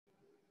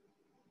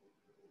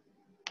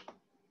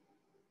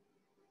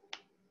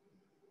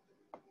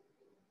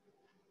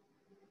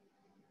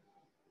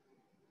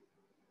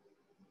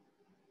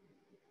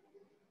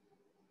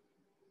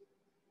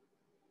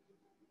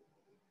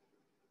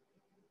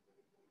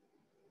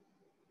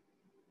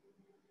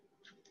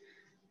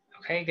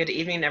Okay, good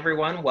evening,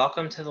 everyone.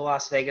 Welcome to the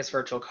Las Vegas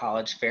Virtual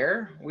College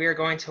Fair. We are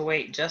going to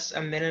wait just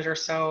a minute or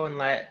so and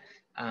let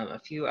a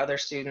few other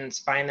students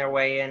find their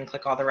way in,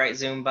 click all the right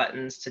Zoom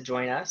buttons to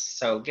join us.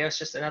 So give us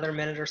just another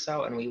minute or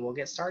so and we will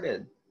get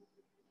started.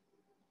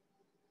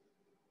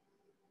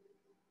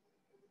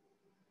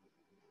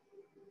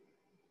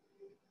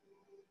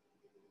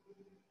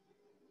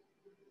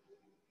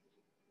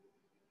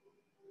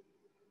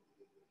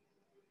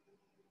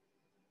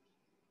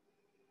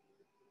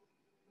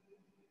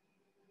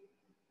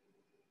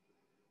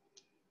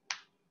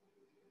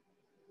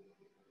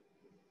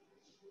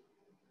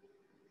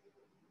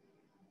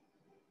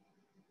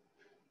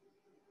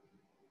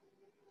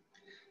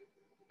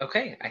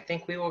 Okay, I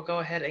think we will go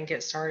ahead and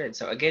get started.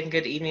 So again,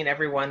 good evening,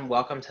 everyone.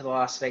 Welcome to the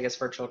Las Vegas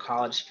Virtual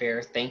College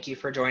Fair. Thank you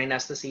for joining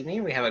us this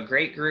evening. We have a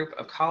great group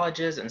of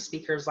colleges and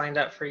speakers lined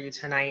up for you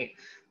tonight.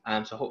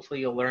 So hopefully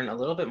you'll learn a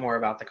little bit more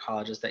about the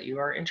colleges that you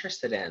are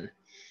interested in.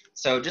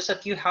 So just a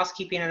few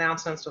housekeeping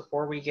announcements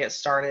before we get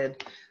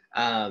started.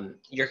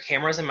 Your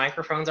cameras and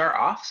microphones are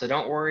off, so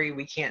don't worry,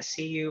 we can't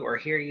see you or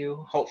hear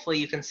you. Hopefully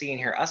you can see and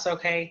hear us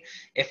okay.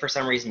 If for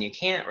some reason you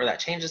can't or that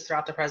changes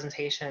throughout the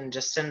presentation,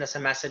 just send us a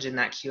message in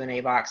that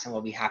Q&A box and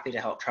we'll be happy to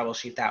help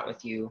troubleshoot that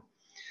with you.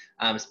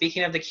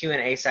 Speaking of the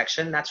Q&A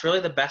section, that's really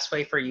the best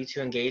way for you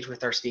to engage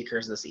with our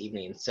speakers this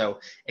evening. So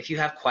if you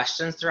have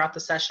questions throughout the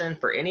session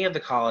for any of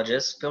the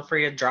colleges, feel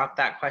free to drop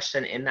that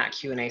question in that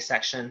Q&A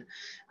section.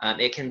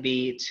 It can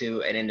be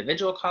to an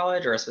individual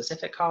college or a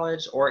specific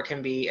college, or it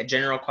can be a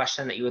general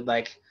question that you would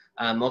like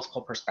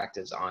multiple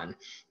perspectives on.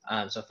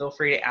 So feel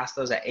free to ask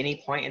those at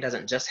any point. It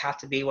doesn't just have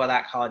to be while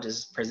that college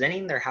is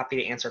presenting. They're happy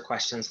to answer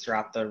questions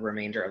throughout the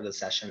remainder of the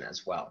session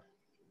as well.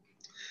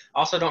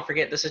 Also, don't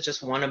forget, this is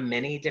just one of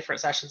many different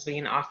sessions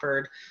being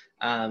offered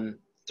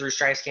through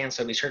StriveScan,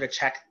 so be sure to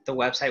check the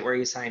website where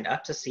you signed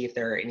up to see if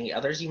there are any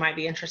others you might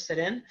be interested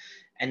in.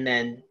 And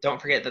then don't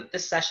forget that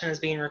this session is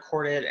being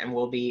recorded and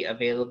will be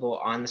available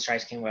on the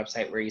StriveScan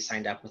website where you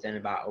signed up within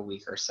about a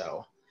week or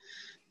so.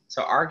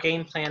 So our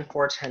game plan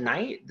for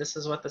tonight, this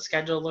is what the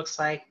schedule looks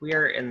like. We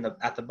are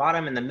at the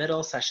bottom in the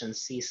middle, session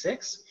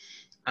C6.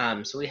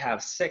 So we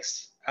have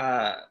six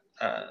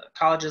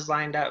colleges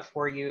lined up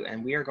for you,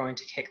 and we are going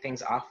to kick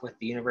things off with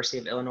the University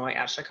of Illinois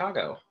at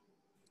Chicago.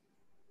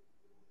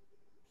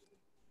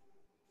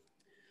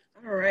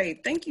 All right,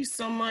 thank you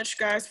so much,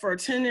 guys, for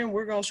attending.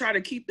 We're going to try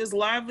to keep this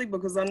lively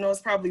because I know it's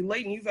probably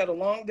late and you've had a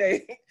long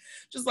day,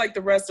 just like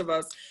the rest of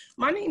us.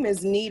 My name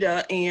is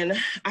Nita, and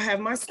I have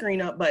my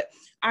screen up, but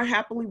I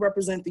happily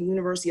represent the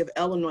University of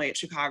Illinois at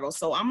Chicago.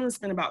 So I'm going to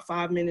spend about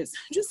 5 minutes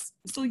just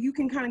so you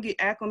can kind of get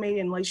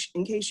acclimated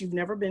in case you've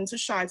never been to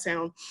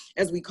Chi-Town,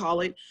 as we call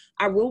it.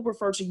 I will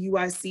refer to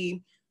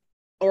UIC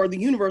or the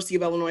University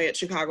of Illinois at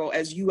Chicago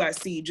as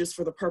UIC just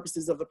for the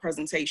purposes of the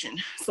presentation.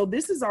 So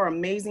this is our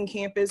amazing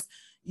campus.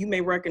 You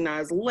may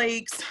recognize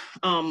lakes,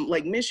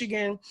 Lake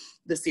Michigan,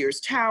 the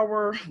Sears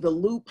Tower, the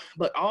Loop,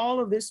 but all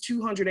of this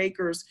 200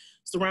 acres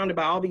surrounded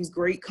by all these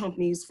great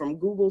companies from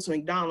Google to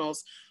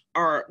McDonald's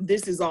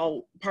this is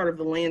all part of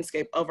the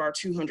landscape of our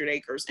 200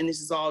 acres, and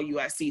this is all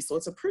UIC. So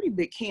it's a pretty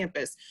big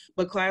campus,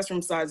 but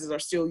classroom sizes are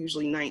still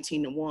usually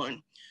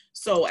 19-to-1.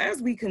 So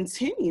as we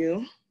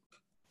continue,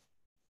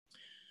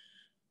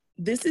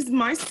 this is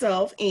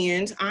myself,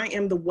 and I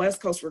am the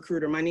West Coast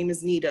recruiter. My name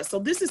is Nita. So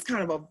this is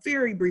kind of a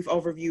very brief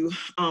overview.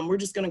 We're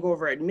just going to go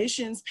over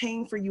admissions,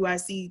 paying for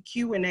UIC,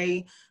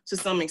 Q&A to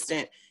some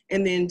extent,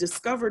 and then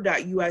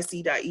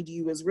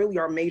discover.uic.edu is really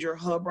our major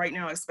hub right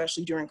now,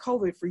 especially during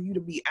COVID, for you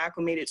to be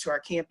acclimated to our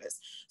campus.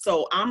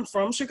 So I'm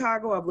from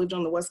Chicago. I've lived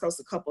on the West Coast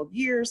a couple of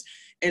years,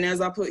 and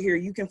as I put here,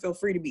 you can feel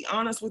free to be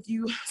honest with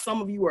you.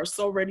 Some of you are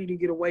so ready to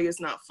get away,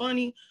 it's not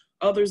funny.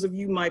 Others of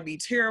you might be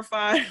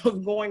terrified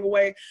of going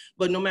away,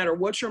 but no matter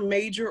what your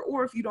major,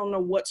 or if you don't know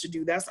what to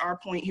do, that's our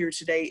point here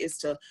today, is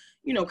to,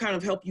 kind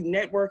of help you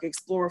network,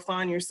 explore,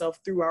 find yourself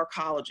through our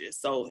colleges.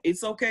 So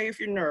it's okay if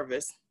you're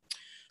nervous.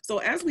 So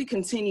as we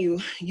continue,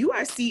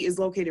 UIC is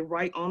located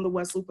right on the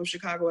West Loop of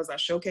Chicago, as I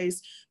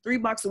showcased, 3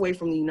 blocks away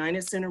from the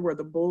United Center where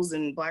the Bulls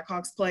and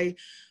Blackhawks play.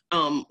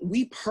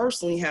 We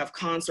personally have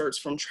concerts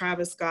from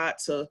Travis Scott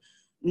to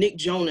Nick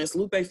Jonas,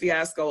 Lupe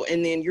Fiasco,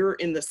 and then you're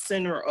in the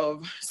center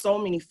of so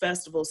many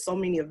festivals, so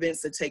many events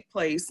that take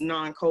place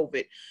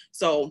non-COVID.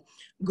 So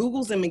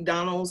Google's and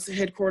McDonald's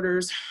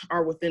headquarters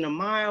are within a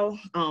mile.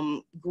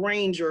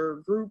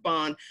 Granger,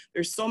 Groupon,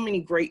 there's so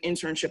many great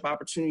internship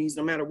opportunities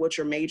no matter what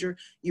your major.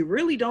 You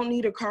really don't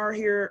need a car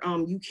here.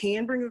 You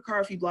can bring a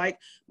car if you'd like,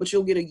 but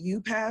you'll get a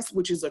U-Pass,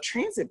 which is a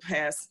transit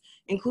pass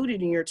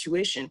included in your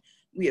tuition.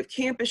 We have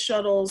campus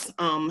shuttles,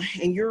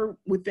 and you're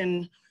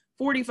within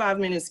 45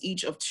 minutes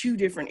each of 2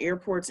 different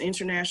airports,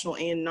 international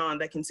and non,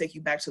 that can take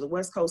you back to the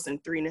West Coast in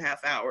 3.5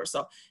 hours.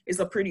 So it's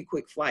a pretty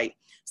quick flight.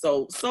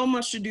 So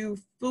much to do: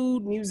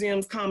 food,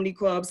 museums, comedy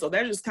clubs. So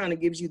that just kind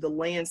of gives you the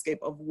landscape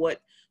of what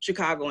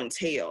Chicago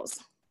entails.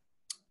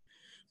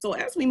 So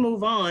as we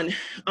move on,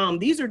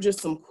 these are just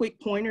some quick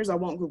pointers. I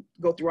won't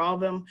go through all of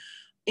them.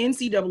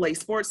 NCAA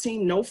sports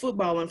team, no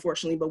football,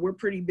 unfortunately, but we're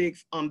pretty big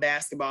on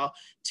basketball.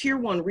 Tier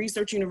 1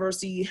 research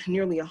university,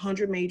 nearly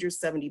 100 majors,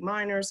 70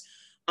 minors.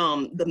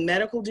 The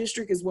medical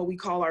district is what we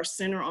call our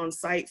center on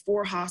site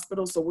for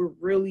hospitals. So we're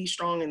really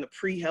strong in the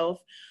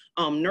pre-health.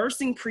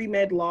 Nursing,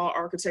 pre-med, law,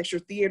 architecture,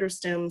 theater,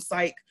 STEM,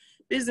 psych,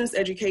 business,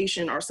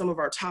 education are some of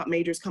our top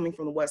majors coming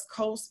from the West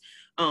Coast.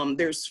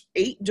 There's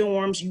 8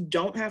 dorms. You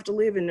don't have to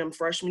live in them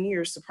freshman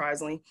years,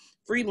 surprisingly.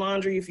 Free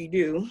laundry if you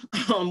do.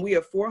 We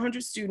have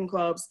 400 student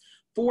clubs,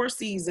 4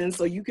 seasons,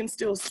 so you can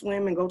still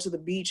swim and go to the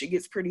beach. It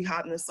gets pretty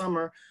hot in the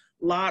summer.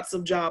 Lots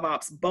of job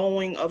ops,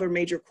 Boeing, other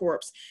major corps.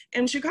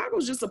 And Chicago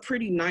is just a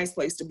pretty nice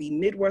place to be.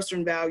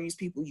 Midwestern values,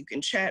 people you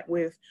can chat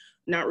with,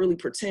 not really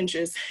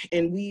pretentious.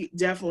 And we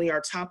definitely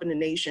are top in the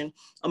nation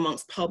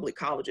amongst public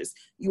colleges.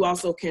 You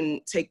also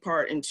can take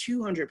part in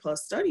 200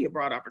 plus study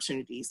abroad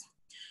opportunities.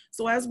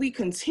 So as we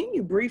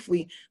continue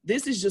briefly,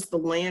 this is just the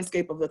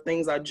landscape of the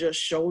things I just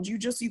showed you,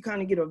 just so you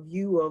kind of get a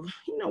view of,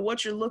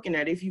 what you're looking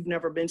at if you've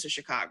never been to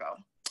Chicago.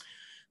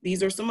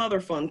 These are some other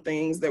fun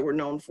things that we're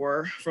known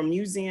for, from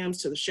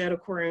museums to the Shed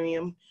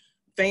Aquarium,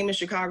 famous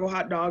Chicago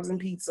hot dogs and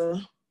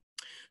pizza.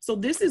 So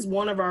this is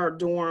one of our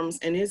dorms,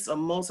 and it's a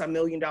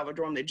multi-million-dollar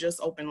dorm that just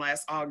opened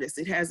last August.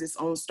 It has its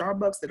own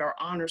Starbucks that our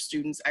honor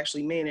students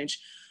actually manage.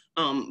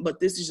 But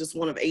this is just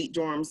one of 8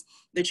 dorms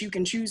that you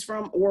can choose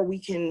from, or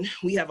we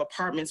have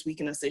apartments we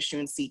can assist you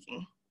in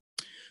seeking.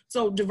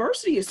 So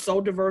diversity is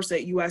so diverse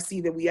at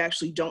UIC that we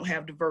actually don't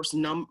have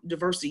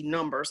diversity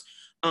numbers.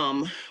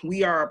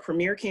 We are a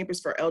premier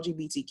campus for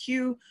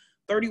LGBTQ,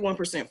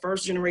 31%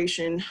 first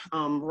generation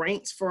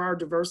ranked for our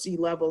diversity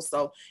levels.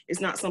 So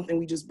it's not something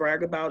we just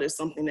brag about, it's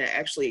something that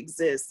actually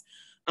exists.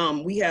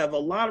 We have a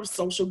lot of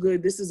social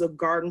good. This is a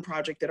garden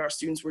project that our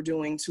students were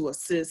doing to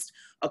assist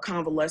a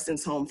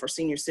convalescence home for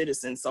senior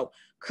citizens. So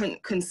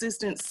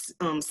consistent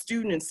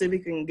student and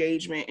civic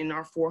engagement in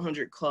our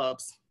 400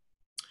 clubs.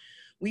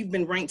 We've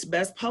been ranked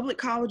best public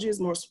colleges,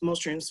 most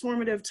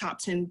transformative, top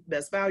 10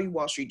 best value,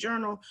 Wall Street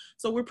Journal.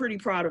 So we're pretty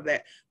proud of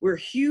that. We're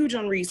huge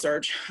on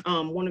research,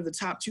 one of the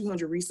top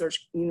 200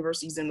 research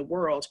universities in the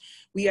world.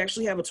 We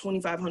actually have a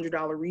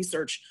 $2,500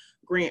 research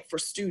grant for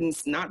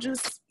students, not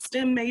just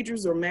STEM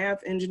majors or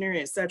math, engineering,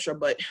 et cetera,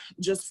 but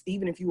just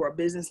even if you are a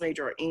business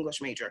major or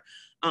English major.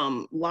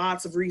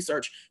 Lots of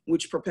research,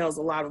 which propels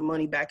a lot of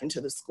money back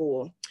into the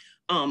school.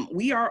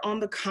 We are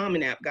on the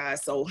Common App,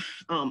 guys. So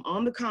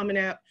on the Common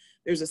App,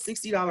 there's a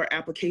 $60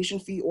 application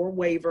fee or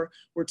waiver.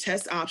 We're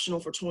test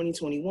optional for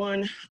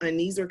 2021. And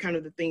these are kind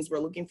of the things we're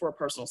looking for: a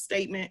personal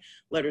statement,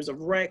 letters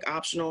of rec,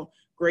 optional,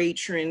 grade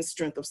trends,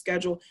 strength of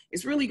schedule.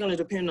 It's really going to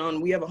depend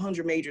on, we have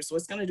 100 majors, so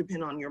it's going to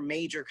depend on your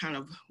major, kind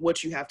of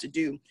what you have to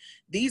do.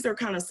 These are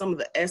kind of some of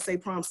the essay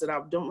prompts that I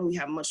don't really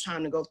have much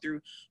time to go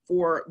through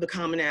for the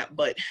Common App,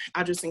 but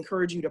I just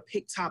encourage you to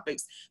pick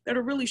topics that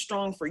are really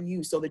strong for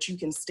you so that you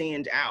can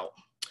stand out.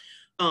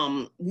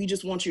 We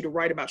just want you to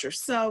write about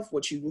yourself,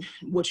 what you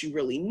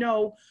really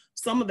know.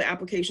 Some of the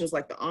applications,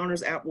 like the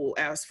Honors app, will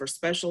ask for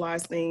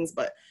specialized things,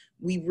 but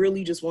we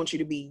really just want you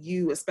to be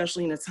you,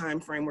 especially in a time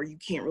frame where you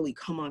can't really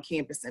come on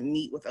campus and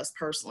meet with us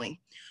personally.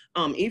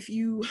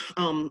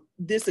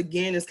 This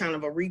again is kind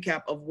of a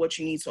recap of what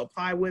you need to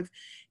apply with,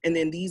 and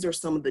then these are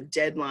some of the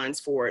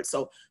deadlines for it.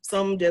 So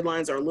some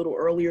deadlines are a little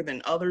earlier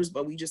than others,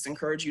 but we just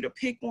encourage you to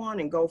pick one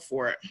and go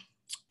for it.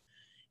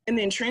 And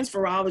then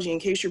transferology, in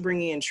case you're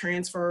bringing in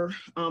transfer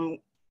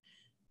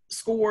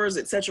scores,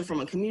 et cetera,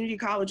 from a community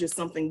college, is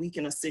something we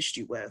can assist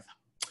you with.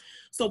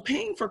 So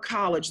paying for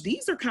college,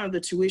 these are kind of the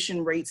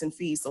tuition rates and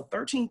fees. So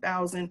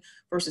 $13,000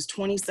 versus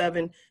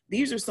 $27,000.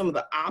 These are some of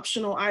the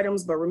optional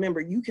items, but remember,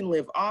 you can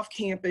live off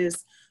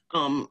campus.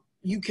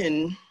 You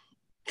can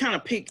kind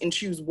of pick and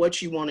choose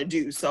what you want to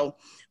do. So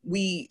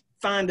we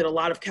find that a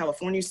lot of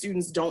California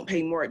students don't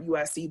pay more at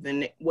UIC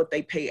than what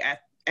they pay at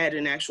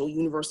an actual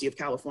University of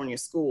California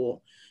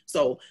school.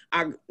 So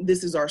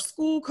this is our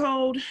school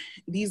code.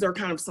 These are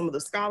kind of some of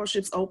the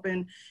scholarships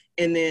open,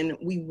 and then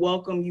we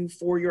welcome you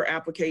for your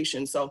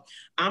application. So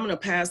I'm gonna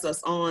pass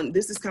us on.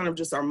 This is kind of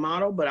just our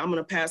motto, but I'm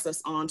gonna pass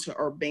us on to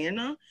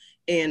Urbana,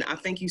 and I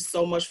thank you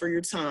so much for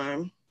your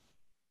time.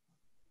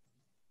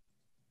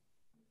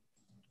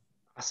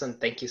 Awesome,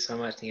 thank you so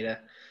much, Nita.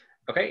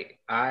 Okay,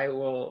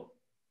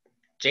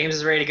 James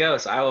is ready to go,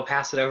 so I will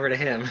pass it over to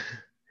him.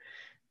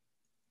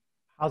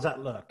 How's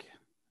that look?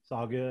 It's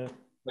all good?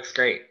 Looks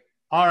great.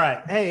 All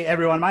right. Hey,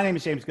 everyone. My name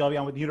is James Gilby.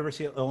 I'm with the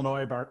University of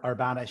Illinois,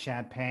 Urbana,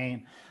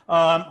 Champaign.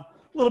 A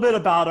little bit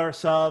about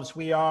ourselves.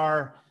 We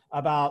are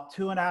about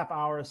 2.5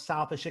 hours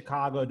south of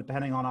Chicago,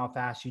 depending on how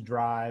fast you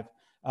drive.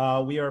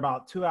 We are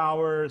about 2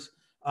 hours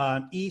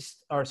west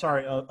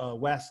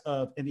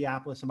of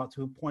Indianapolis, about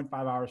 2.5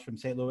 hours from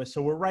St. Louis.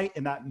 So we're right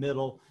in that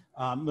middle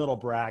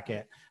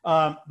bracket.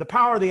 The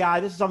power of the eye,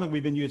 this is something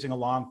we've been using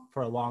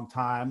for a long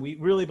time. We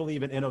really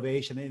believe in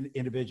innovation and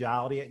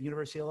individuality at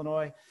University of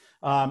Illinois.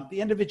 The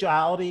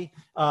individuality,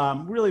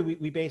 really,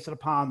 we base it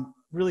upon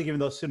really giving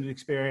those student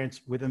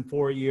experience within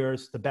 4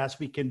 years, the best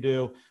we can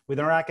do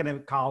within our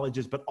academic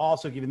colleges, but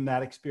also giving them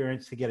that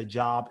experience to get a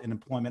job and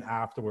employment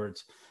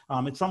afterwards.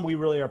 It's something we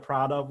really are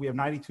proud of. We have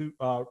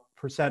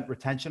 92%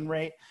 retention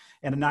rate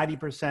and a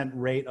 90%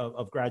 rate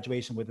of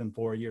graduation within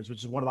 4 years, which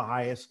is one of the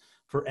highest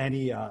for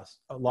any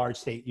large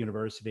state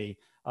university.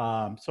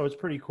 So it's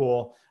pretty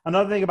cool.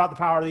 Another thing about the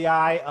power of the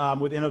eye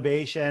with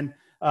innovation,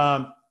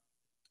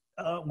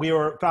 we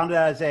were founded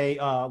as a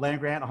land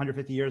grant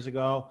 150 years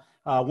ago.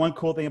 One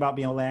cool thing about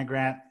being a land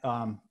grant,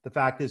 the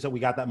fact is that we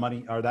got that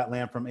money or that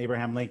land from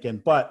Abraham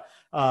Lincoln, but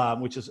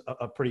which is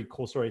a pretty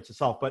cool story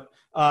itself. But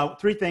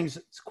three things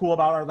that's cool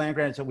about our land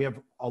grant is that we have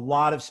a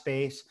lot of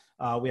space.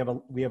 We have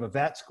a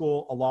vet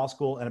school, a law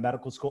school, and a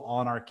medical school all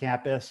on our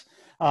campus.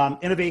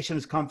 Innovation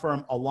has come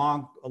from a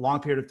long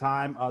period of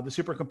time. The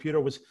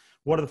supercomputer was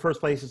one of the first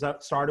places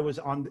that started was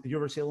on the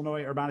University of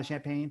Illinois,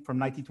 Urbana-Champaign from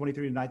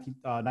 1923 to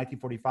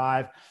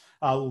 1945.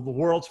 The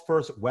world's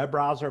first web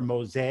browser,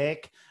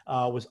 Mosaic,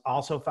 was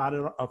also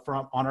founded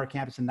on our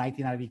campus in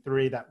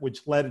 1993,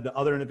 which led to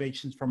other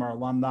innovations from our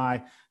alumni,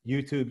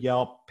 YouTube,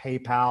 Yelp,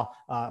 PayPal,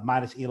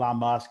 minus Elon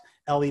Musk,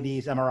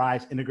 LEDs,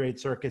 MRIs,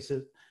 integrated circuits,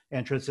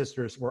 and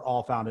transistors were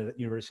all founded at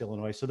University of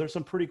Illinois. So there's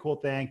some pretty cool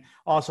thing.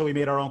 Also, we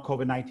made our own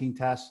COVID-19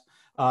 tests,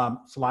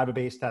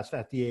 saliva-based tests,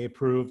 FDA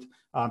approved.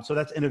 So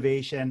that's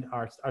innovation.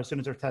 Our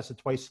students are tested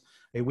twice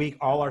a week.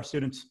 All our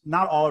students,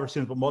 not all of our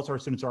students, but most of our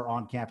students are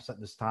on campus at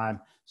this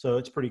time. So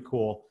it's pretty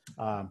cool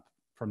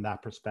from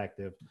that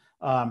perspective.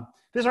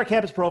 This is our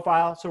campus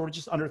profile. So we're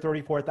just under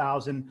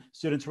 34,000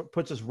 students,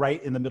 puts us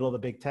right in the middle of the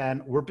Big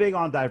Ten. We're big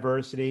on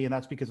diversity, and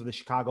that's because of the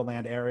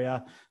Chicagoland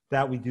area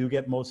that we do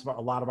get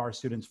a lot of our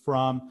students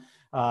from.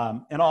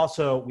 And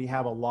also we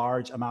have a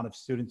large amount of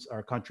students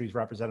or countries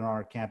represented on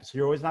our campus. So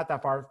you're always not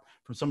that far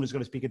from someone who's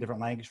going to speak a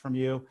different language from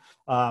you,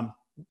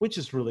 which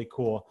is really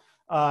cool.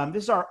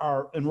 This is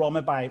our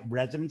enrollment by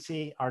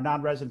residency. Our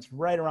non-residents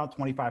right around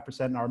 25%.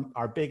 And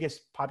our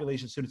biggest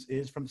population of students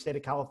is from the state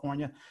of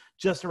California,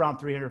 just around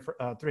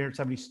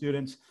 370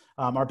 students.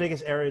 Our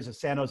biggest areas are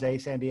San Jose,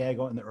 San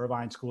Diego, and the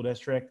Irvine School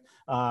District.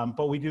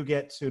 But we do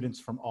get students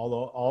from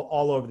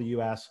all over the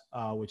U.S.,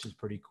 which is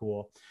pretty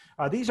cool.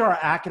 These are our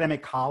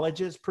academic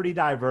colleges, pretty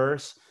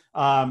diverse.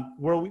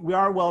 We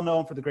are well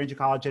known for the Granger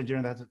College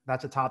Engineering.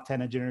 That's a top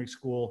 10 engineering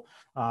school.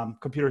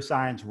 Computer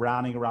science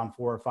rounding around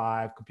 4 or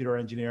 5, computer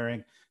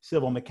engineering,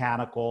 civil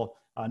mechanical,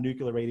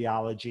 nuclear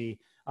radiology.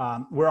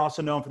 We're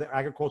also known for the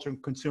agriculture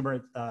and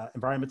consumer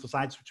environmental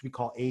science, which we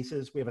call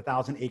ACES. We have a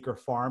 1,000-acre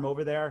farm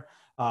over there,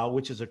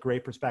 which is a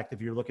great perspective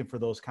if you're looking for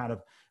those kind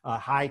of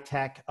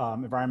high-tech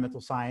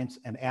environmental science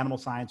and animal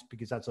science,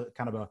 because that's a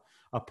kind of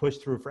a push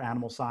through for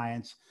animal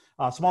science.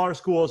 Smaller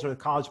schools are the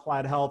College of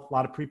Applied Health, a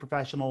lot of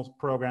pre-professional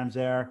programs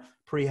there,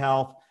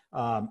 pre-health,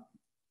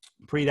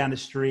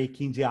 pre-dentistry,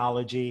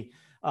 kinesiology.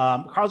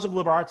 College of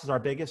Liberal Arts is our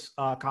biggest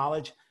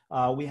college.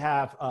 We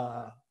have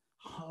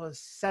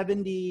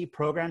 70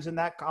 programs in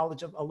that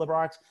College of Liberal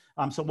Arts.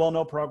 Some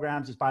well-known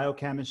programs is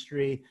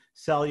biochemistry,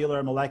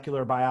 cellular,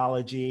 molecular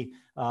biology.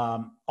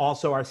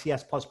 Also, our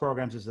CS Plus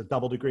programs is a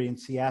double degree in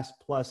CS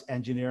plus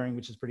engineering,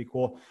 which is pretty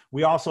cool.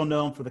 We also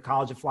known for the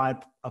College of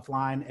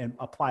Fine and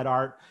Applied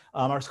Art.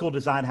 Our school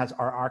design has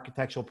our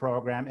architectural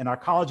program, and our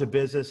College of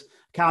Business,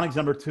 accounting's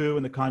number 2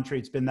 in the country.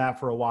 It's been that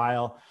for a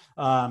while.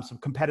 Some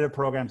competitive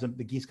programs in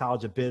the Geese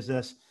College of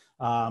Business.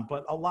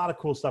 But a lot of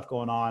cool stuff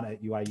going on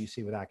at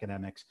UIUC with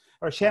academics.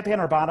 Or Champaign,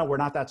 Urbana, we're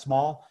not that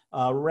small.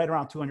 We're right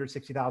around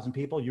 260,000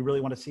 people. You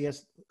really want to see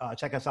us,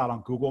 check us out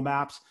on Google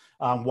Maps.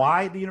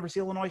 Why the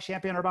University of Illinois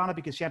Champaign, Urbana?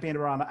 Because Champaign,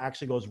 Urbana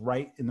actually goes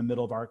right in the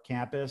middle of our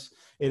campus.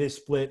 It is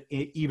split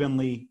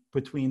evenly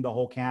between the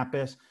whole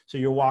campus. So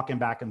you're walking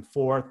back and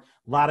forth.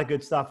 A lot of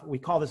good stuff. We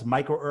call this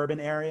micro-urban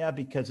area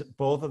because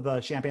both of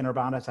the Champaign,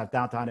 Urbanas have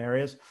downtown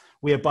areas.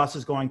 We have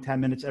buses going 10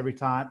 minutes every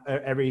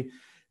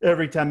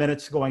 10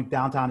 minutes going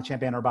downtown to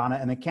Champaign, Urbana,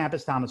 and then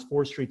campus town is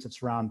 4 streets that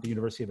surround the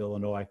University of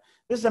Illinois.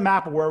 This is a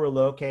map of where we're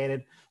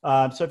located.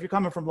 So if you're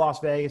coming from Las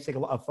Vegas, take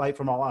a flight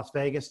from Las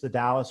Vegas to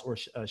Dallas or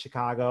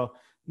Chicago.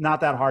 Not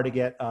that hard to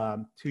get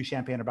to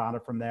Champaign, Urbana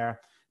from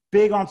there.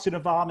 Big on student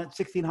involvement,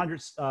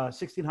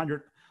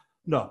 1,600.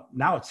 No,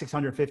 now it's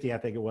 650, I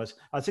think it was.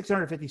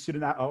 650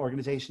 student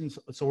organizations.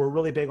 So we're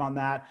really big on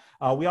that.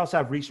 We also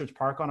have Research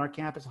Park on our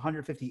campus,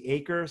 150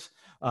 acres.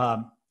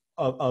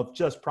 Of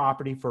just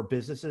property for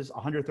businesses,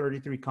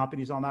 133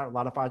 companies on that, a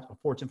lot of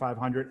Fortune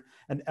 500,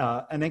 and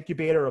an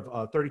incubator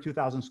of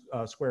 32,000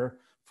 square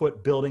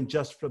foot building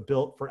just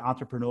built for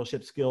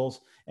entrepreneurship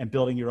skills and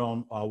building your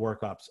own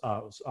workups,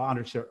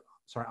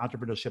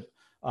 entrepreneurship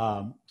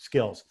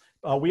skills.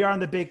 We are in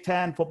the Big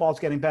Ten. Football is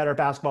getting better.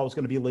 Basketball was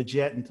going to be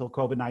legit until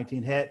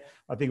COVID-19 hit.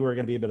 I think we were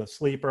going to be a bit of a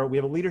sleeper. We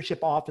have a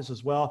leadership office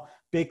as well.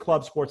 Big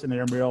club sports and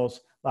intramurals.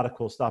 A lot of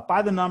cool stuff.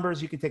 By the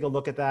numbers, you can take a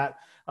look at that.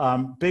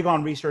 Big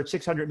on research,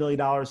 $600 million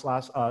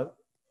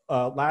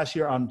last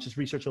year on just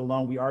research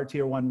alone. We are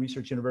Tier 1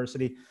 research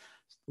university.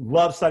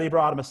 Love study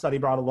abroad. I'm a study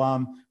abroad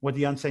alum. Went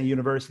to Yonsei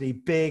University.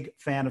 Big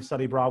fan of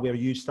study abroad. We have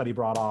a huge study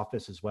abroad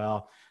office as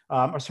well.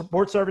 Our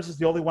support services,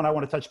 the only one I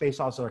want to touch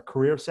base on is our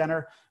career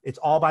center. It's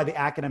all by the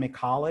academic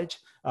college.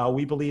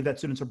 We believe that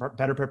students are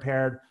better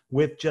prepared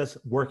with just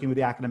working with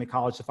the academic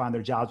college to find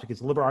their jobs,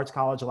 because liberal arts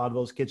college, a lot of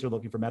those kids are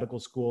looking for medical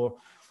school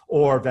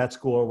or vet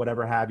school or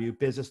whatever have you.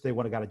 Business, they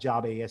want to got a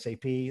job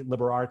ASAP.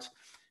 Liberal arts,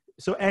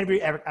 So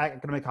every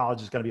academic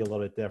college is going to be a little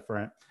bit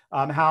different.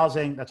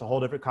 Housing, that's a whole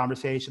different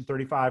conversation.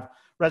 35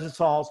 residence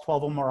halls,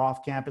 12 of them are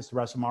off campus, the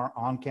rest of them are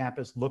on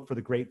campus. Look for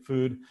the great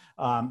food,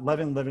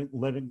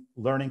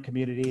 learning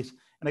communities.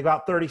 And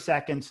about 30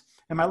 seconds.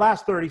 In my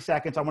last 30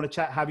 seconds, I want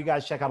to have you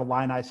guys check out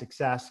Illini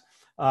Success.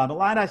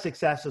 Illini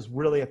Success is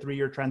really a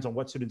 3-year trend on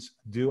what students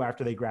do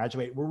after they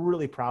graduate. We're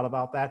really proud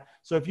about that.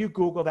 So if you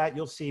Google that,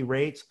 you'll see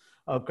rates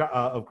of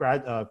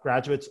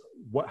graduates,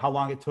 how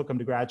long it took them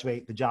to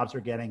graduate, the jobs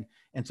they're getting,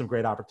 and some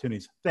great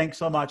opportunities. Thanks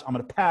so much. I'm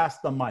going to pass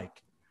the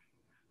mic.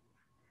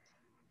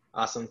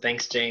 Awesome.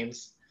 Thanks,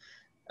 James.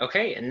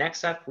 Okay, and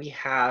next up we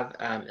have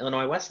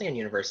Illinois Wesleyan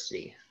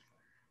University.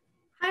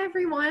 Hi,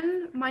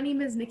 everyone. My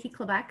name is Nikki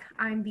Klebeck.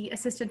 I'm the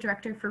Assistant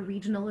Director for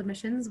Regional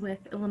Admissions with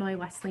Illinois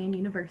Wesleyan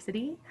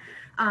University.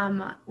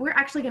 We're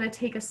actually going to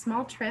take a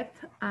small trip.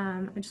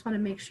 I just want to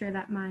make sure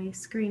that my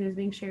screen is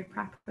being shared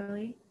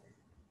properly.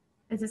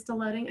 Is it still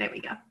loading? There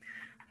we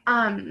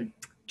go.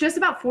 Just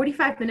about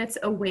 45 minutes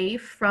away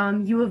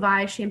from U of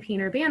I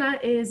Champaign, Urbana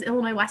is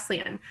Illinois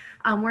Wesleyan.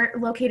 We're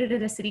located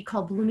in a city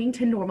called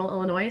Bloomington, Normal,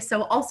 Illinois.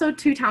 So also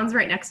 2 towns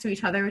right next to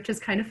each other, which is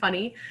kind of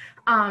funny.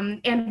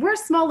 And we're a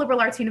small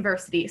liberal arts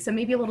university, so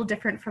maybe a little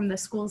different from the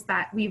schools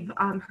that we've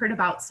heard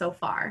about so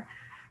far.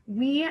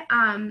 We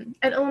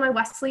at Illinois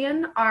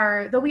Wesleyan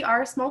though we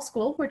are a small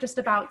school, we're just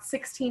about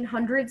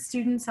 1,600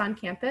 students on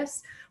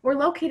campus. We're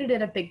located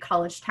in a big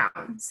college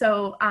town.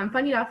 So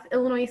funny enough,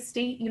 Illinois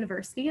State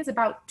University is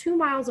about 2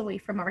 miles away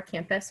from our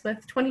campus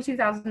with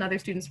 22,000 other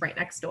students right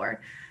next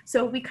door.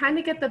 So we kind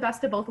of get the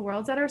best of both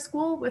worlds at our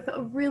school with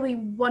a really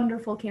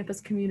wonderful campus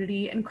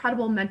community,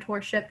 incredible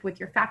mentorship with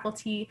your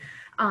faculty,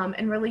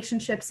 and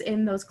relationships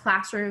in those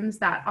classrooms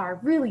that are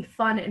really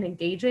fun and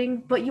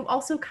engaging, but you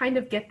also kind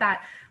of get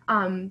that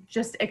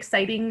just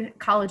exciting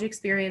college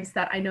experience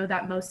that I know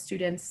that most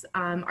students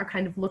are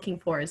kind of looking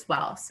for as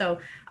well. So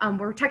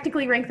we're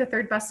technically ranked the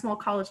 3rd best small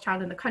college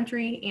town in the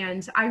country,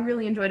 and I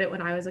really enjoyed it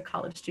when I was a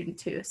college student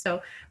too.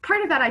 So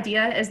part of that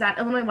idea is that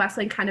Illinois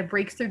Wesleyan kind of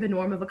breaks through the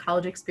norm of a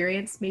college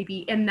experience, maybe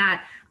in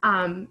that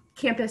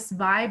campus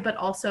vibe, but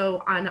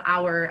also on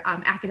our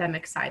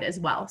academic side as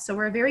well. So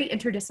we're a very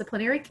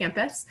interdisciplinary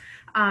campus.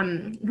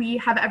 We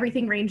have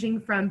everything ranging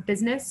from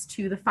business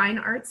to the fine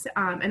arts,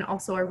 and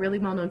also are really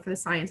well known for the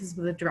sciences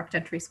with a direct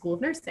entry school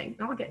of nursing.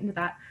 And I'll get into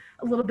that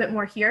a little bit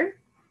more here.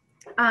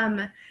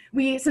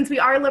 Since we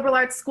are a liberal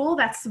arts school,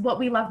 that's what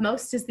we love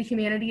most is the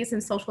humanities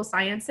and social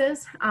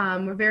sciences.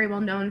 We're very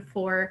well known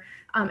for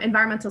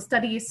environmental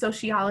studies,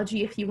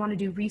 sociology. If you want to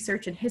do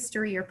research in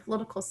history or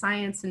political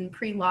science and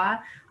pre-law,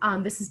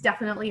 this is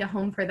definitely a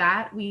home for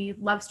that. We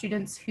love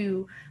students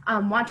who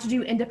want to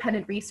do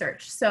independent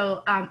research.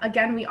 So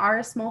again, we are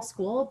a small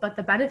school, but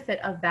the benefit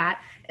of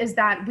that is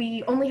that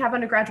we only have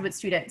undergraduate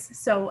students.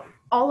 So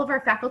all of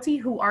our faculty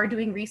who are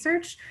doing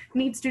research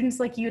need students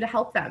like you to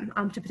help them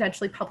to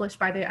potentially publish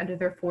by the end of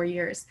their 4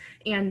 years.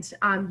 And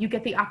you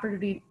get the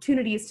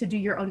opportunities to do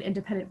your own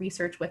independent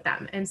research with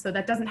them. And so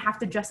that doesn't have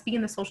to just be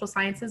in the social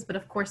sciences, but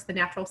of course the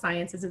natural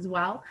sciences as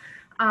well.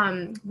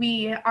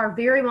 We are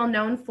very well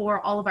known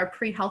for all of our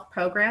pre-health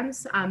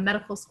programs,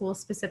 medical schools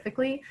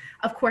specifically.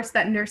 Of course,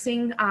 that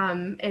nursing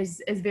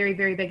is very,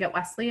 very big at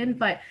Wesleyan,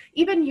 but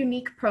even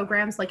unique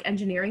programs like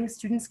engineering,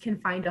 students can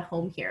find a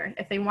home here.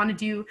 If they want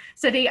to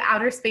study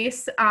outer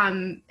space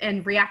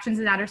and reactions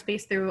in outer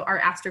space through our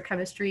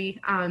astrochemistry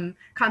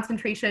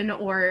concentration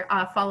or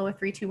follow a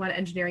 3-2-1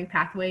 engineering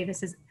pathway,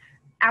 this is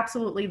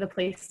absolutely the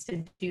place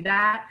to do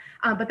that.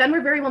 But then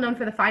we're very well known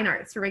for the fine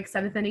arts. We're ranked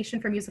 7th in the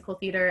nation for musical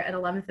theater and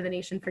 11th in the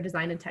nation for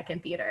design and tech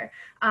and theater.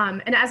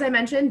 And as I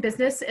mentioned,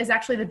 business is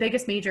actually the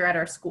biggest major at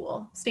our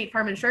school. State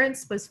Farm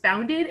Insurance was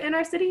founded in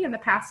our city. In the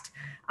past,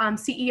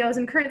 CEOs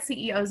and current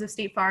CEOs of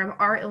State Farm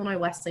are Illinois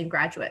Wesleyan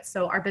graduates.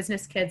 So our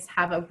business kids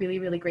have a really,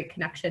 really great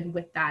connection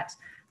with that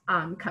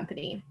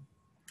company.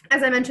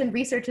 As I mentioned,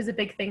 research is a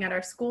big thing at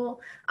our school,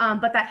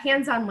 but that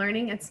hands-on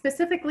learning and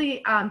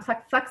specifically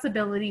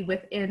flexibility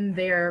within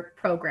their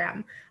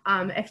program.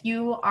 If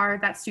you are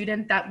that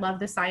student that love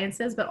the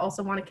sciences but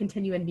also want to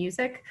continue in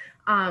music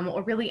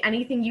or really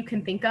anything you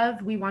can think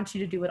of, we want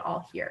you to do it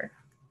all here.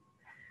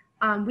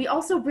 We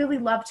also really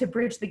love to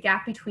bridge the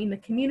gap between the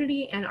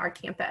community and our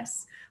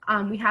campus.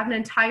 We have an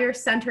entire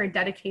center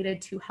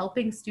dedicated to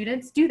helping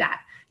students do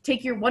that.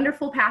 Take your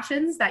wonderful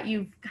passions that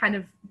you've kind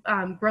of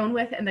grown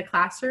with in the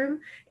classroom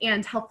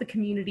and help the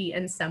community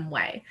in some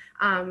way.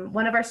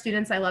 One of our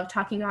students I love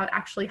talking about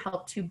actually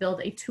helped to build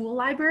a tool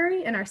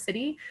library in our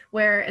city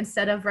where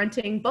instead of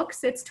renting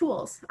books, it's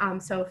tools.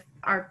 So if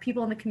our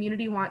people in the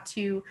community want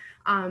to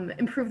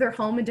improve their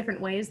home in different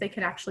ways, they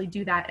can actually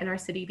do that in our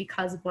city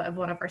because of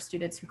one of our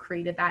students who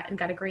created that and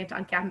got a grant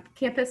on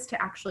campus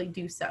to actually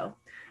do so.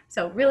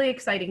 So really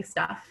exciting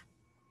stuff.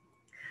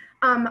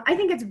 I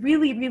think it's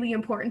really, really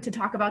important to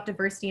talk about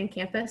diversity on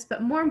campus,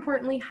 but more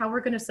importantly, how we're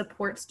going to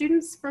support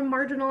students from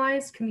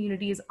marginalized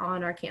communities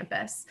on our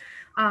campus.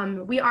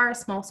 We are a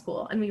small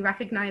school, and we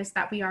recognize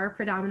that we are a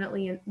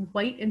predominantly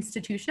white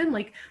institution,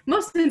 like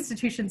most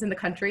institutions in the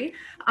country.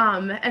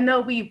 And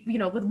though we,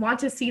 would want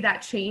to see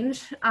that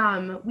change,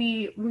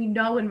 we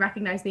know and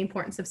recognize the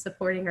importance of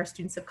supporting our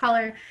students of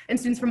color and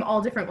students from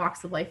all different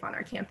walks of life on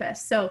our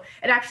campus. So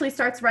it actually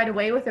starts right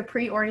away with a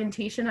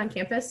pre-orientation on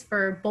campus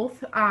for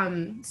both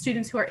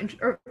students who are,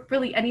 or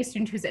really any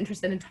student who's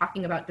interested in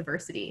talking about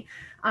diversity.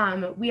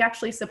 We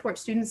actually support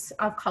students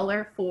of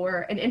color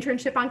for an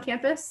internship on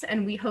campus,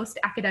 and we host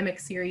academic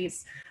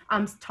series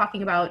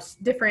talking about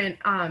different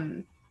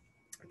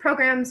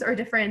programs or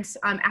different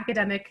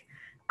academic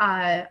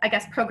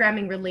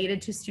programming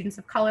related to students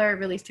of color,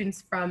 really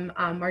students from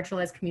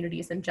marginalized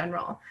communities in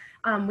general.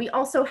 We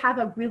also have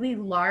a really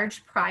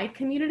large pride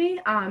community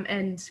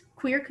and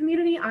queer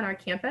community on our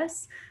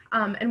campus.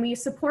 And we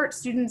support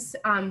students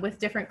with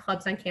different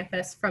clubs on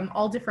campus from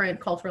all different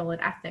cultural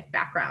and ethnic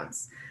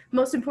backgrounds.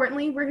 Most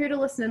importantly, we're here to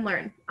listen and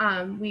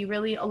learn. We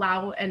really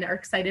allow and are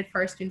excited for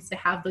our students to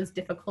have those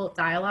difficult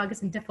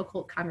dialogues and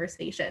difficult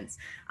conversations.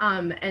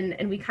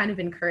 And we kind of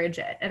encourage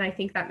it. And I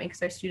think that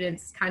makes our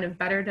students kind of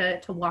better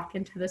to walk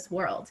into this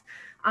world.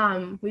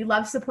 We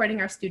love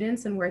supporting our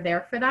students, and we're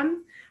there for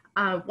them.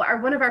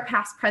 One of our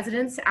past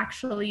presidents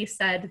actually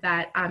said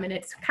that, and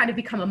it's kind of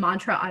become a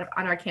mantra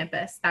on our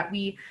campus, that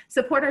we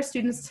support our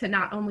students to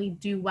not only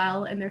do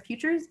well in their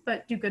futures,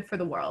 but do good for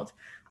the world.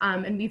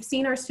 And we've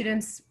seen our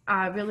students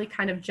really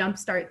kind of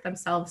jumpstart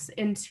themselves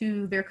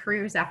into their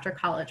careers after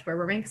college, where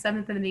we're ranked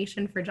 7th in the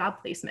nation for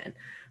job placement,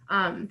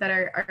 that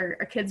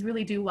our kids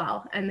really do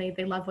well, and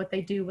they love what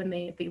they do when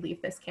they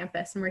leave this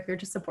campus, and we're here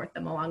to support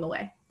them along the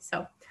way.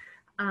 So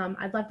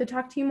I'd love to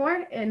talk to you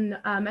more, and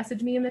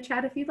message me in the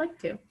chat if you'd like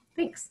to.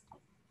 Thanks.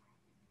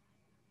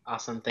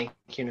 Awesome. Thank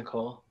you,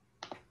 Nicole.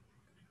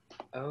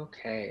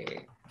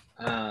 Okay.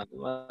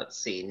 Let's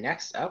see.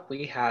 Next up,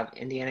 we have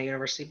Indiana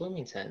University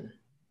Bloomington.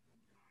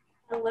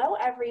 Hello,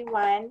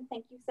 everyone.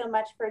 Thank you so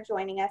much for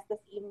joining us this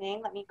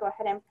evening. Let me go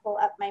ahead and pull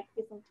up my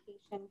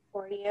presentation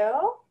for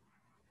you.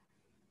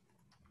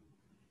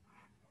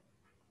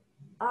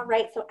 All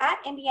right, so at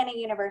Indiana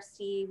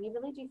University, we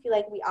really do feel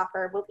like we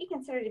offer what we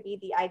consider to be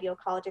the ideal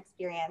college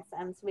experience.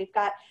 So we've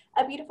got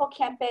a beautiful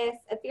campus,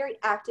 a very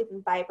active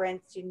and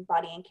vibrant student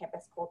body and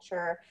campus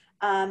culture,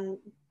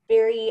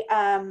 very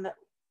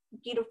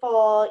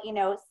beautiful,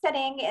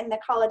 setting in the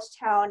college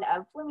town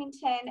of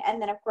Bloomington, and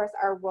then of course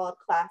our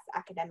world-class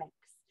academics.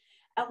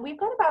 We've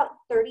got about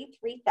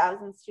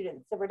 33,000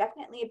 students, so we're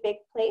definitely a big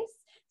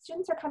place.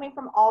 Students are coming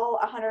from all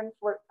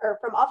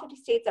 50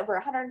 states, over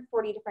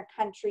 140 different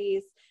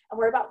countries, and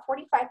we're about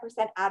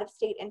 45% out of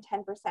state and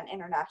 10%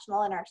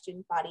 international in our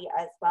student body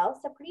as well,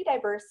 so pretty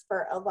diverse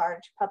for a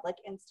large public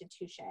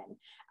institution.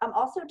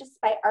 Also,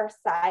 despite our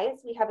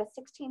size, we have a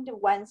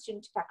 16:1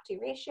 student to faculty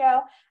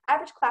ratio,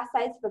 average class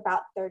size of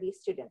about 30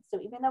 students. So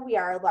even though we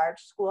are a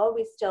large school,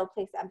 we still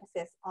place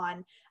emphasis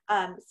on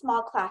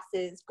small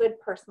classes, good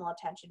personal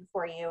attention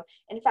for you.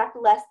 In fact,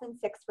 less than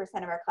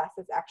 6% of our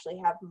classes actually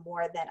have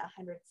more than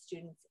 100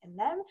 students in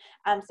them.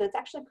 So it's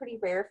actually pretty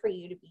rare for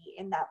you to be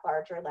in that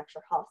larger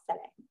lecture hall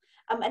setting.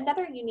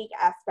 Another unique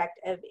aspect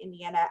of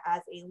Indiana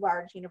as a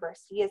large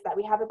university is that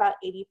we have about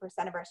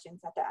 80% of our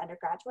students at the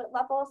undergraduate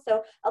level.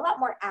 So a lot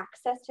more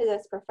access to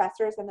those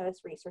professors and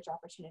those research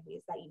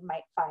opportunities that you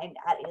might find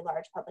at a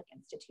large public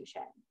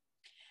institution.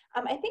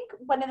 I think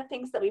one of the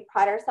things that we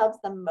pride ourselves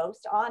the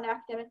most on,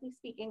 academically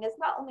speaking, is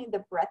not only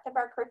the breadth of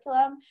our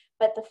curriculum,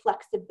 but the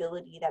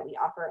flexibility that we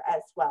offer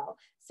as well.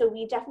 So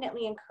we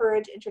definitely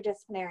encourage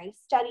interdisciplinary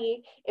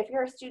study. If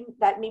you're a student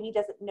that maybe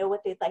doesn't know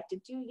what they'd like to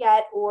do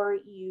yet, or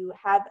you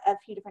have a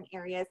few different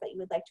areas that you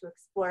would like to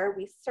explore,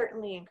 we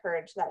certainly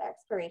encourage that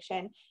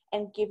exploration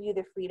and give you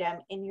the freedom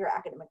in your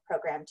academic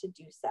program to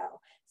do so.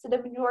 So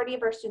the majority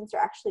of our students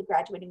are actually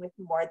graduating with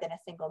more than a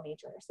single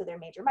major. So they're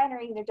major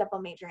minoring, they're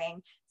double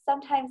majoring,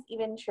 sometimes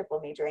even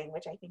triple majoring,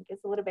 which I think is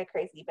a little bit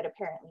crazy, but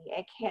apparently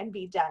it can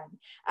be done.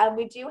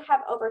 We do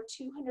have over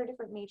 200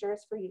 different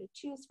majors for you to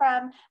choose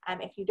from.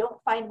 If you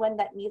don't find one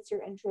that meets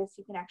your interests,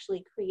 you can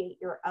actually create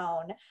your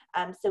own.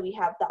 So we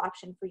have the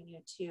option for you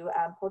to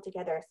pull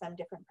together some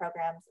different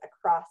programs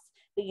across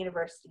the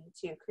university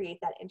to create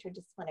that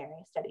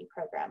interdisciplinary study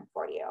program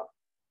for you.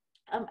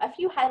 A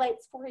few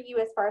highlights for you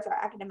as far as our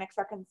academics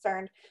are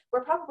concerned.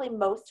 We're probably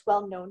most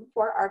well known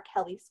for our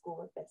Kelley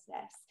School of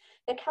Business.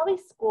 The Kelley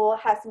School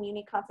has some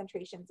unique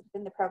concentrations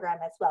within the program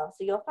as well.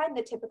 So you'll find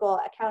the typical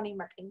accounting,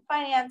 marketing,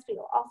 finance, but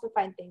you'll also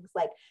find things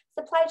like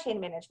supply chain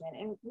management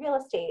and real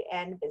estate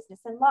and business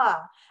and law.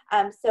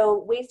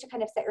 So ways to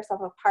kind of set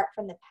yourself apart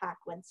from the pack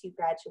once you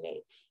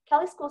graduate.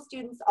 Kelley School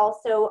students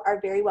also are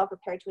very well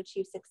prepared to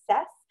achieve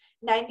success.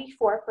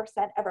 94%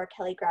 of our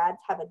Kelly grads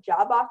have a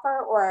job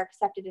offer or are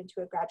accepted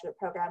into a graduate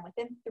program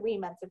within 3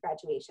 months of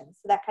graduation.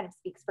 So that kind of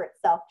speaks for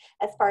itself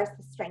as far as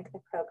the strength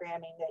of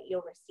programming that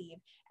you'll receive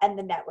and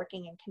the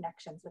networking and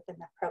connections within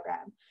that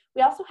program.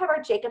 We also have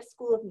our Jacob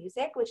School of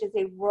Music, which is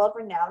a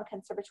world-renowned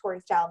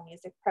conservatory-style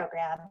music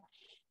program.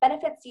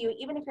 Benefits you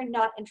even if you're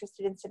not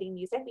interested in studying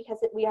music, because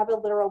we have a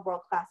literal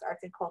world-class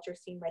arts and culture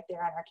scene right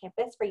there on our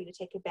campus for you to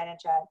take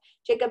advantage of.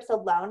 Jacobs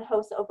alone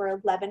hosts over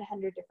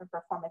 1,100 different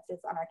performances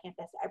on our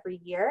campus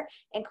every year,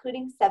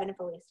 including 7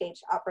 fully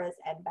staged operas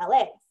and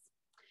ballets.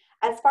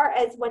 As far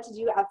as what to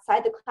do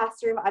outside the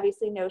classroom,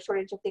 obviously no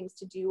shortage of things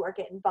to do or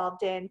get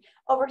involved in.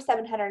 Over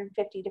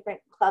 750 different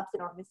clubs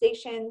and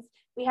organizations.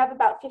 We have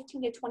about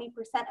 15 to 20%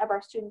 of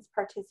our students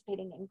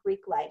participating in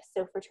Greek life.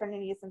 So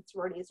fraternities and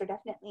sororities are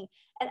definitely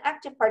an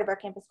active part of our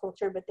campus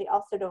culture, but they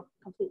also don't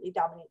completely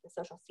dominate the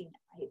social scene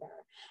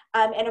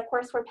either. And of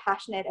course, we're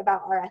passionate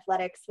about our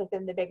athletics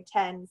within the Big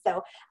Ten.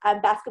 So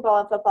basketball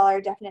and football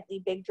are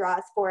definitely big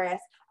draws for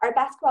us. Our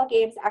basketball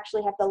games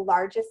actually have the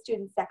largest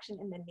student section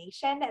in the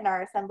nation, and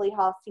our assembly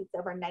hall seats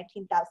over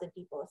 19,000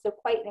 people. So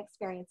quite an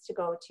experience to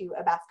go to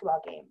a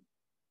basketball game.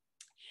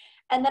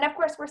 And then of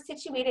course, we're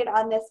situated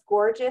on this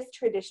gorgeous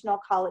traditional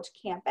college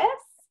campus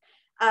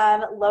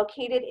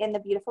located in the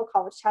beautiful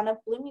college town of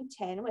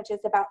Bloomington, which is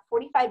about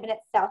 45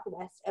 minutes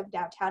southwest of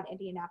downtown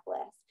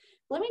Indianapolis.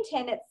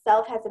 Bloomington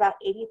itself has about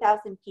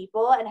 80,000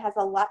 people and has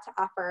a lot to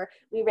offer.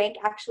 We rank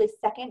actually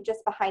second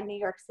just behind New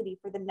York City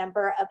for the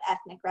number of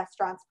ethnic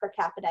restaurants per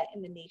capita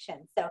in the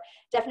nation. So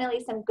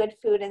definitely some good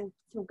food and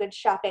some good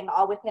shopping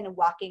all within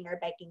walking or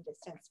biking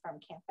distance from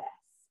campus.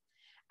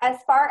 As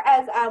far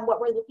as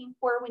what we're looking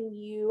for when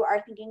you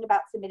are thinking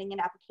about submitting an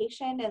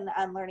application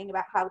and learning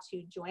about how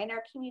to join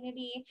our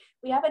community,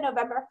 we have a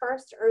November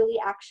 1st early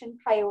action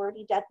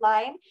priority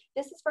deadline.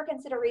 This is for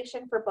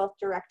consideration for both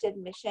direct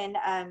admission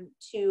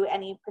to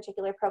any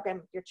particular program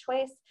of your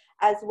choice,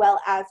 as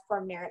well as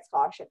for merit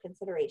scholarship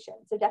consideration.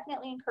 So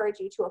definitely encourage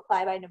you to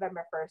apply by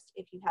November 1st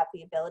if you have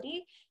the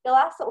ability. You'll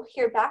also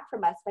hear back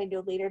from us by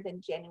no later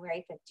than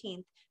January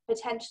 15th,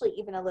 potentially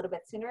even a little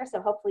bit sooner.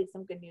 So hopefully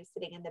some good news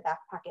sitting in the back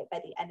pocket by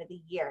the end of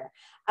the year.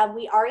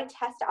 We are a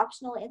test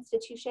optional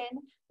institution.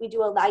 We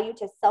do allow you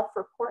to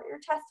self-report your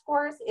test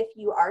scores if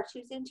you are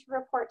choosing to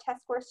report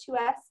test scores to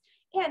us.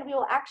 And we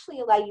will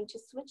actually allow you to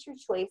switch your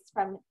choice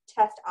from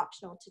test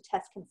optional to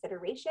test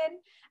consideration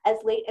as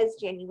late as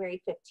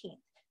January 15th.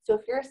 So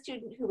if you're a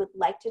student who would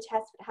like to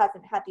test but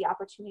hasn't had the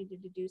opportunity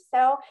to do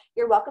so,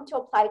 you're welcome to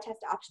apply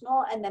test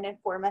optional and then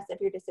inform us of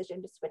your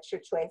decision to switch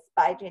your choice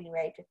by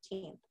January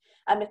 15th.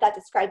 If that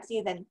describes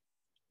you, then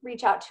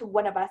reach out to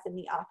one of us in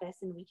the office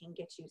and we can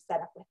get you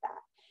set up with that.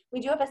 We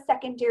do have a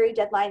secondary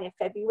deadline of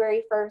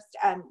February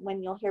 1st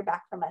when you'll hear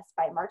back from us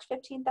by March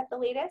 15th at the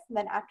latest. And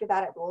then after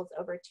that, it rolls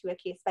over to a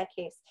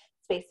case-by-case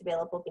space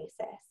available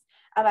basis.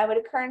 I would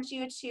encourage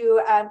you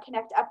to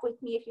connect up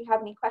with me if you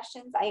have any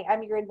questions. I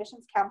am your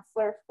admissions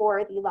counselor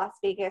for the Las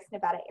Vegas,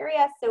 Nevada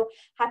area, so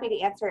happy to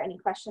answer any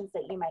questions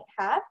that you might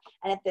have.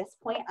 And at this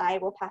point, I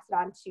will pass it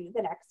on to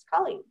the next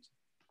colleague.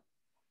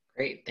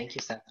 Great, thank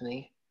you,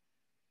 Stephanie.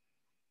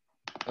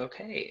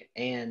 Okay,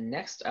 and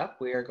next up,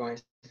 we are going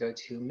to go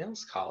to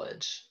Mills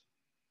College.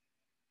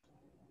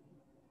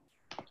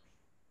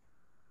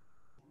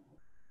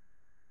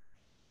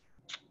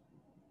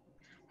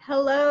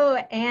 Hello,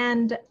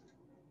 and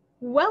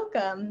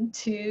welcome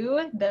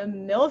to the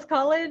Mills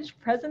College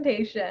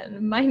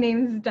presentation. My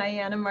name is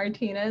Diana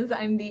Martinez.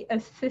 I'm the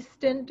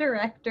Assistant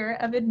Director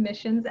of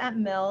Admissions at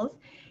Mills,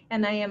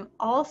 and I am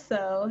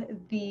also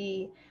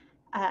the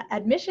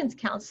admissions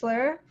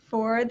counselor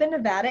for the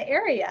Nevada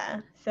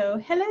area. So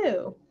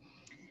hello.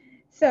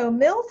 So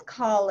Mills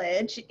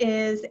College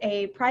is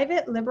a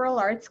private liberal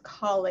arts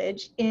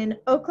college in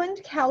Oakland,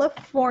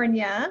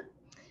 California.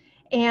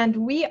 And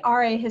we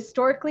are a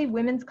historically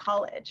women's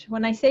college.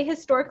 When I say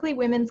historically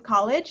women's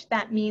college,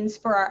 that means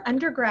for our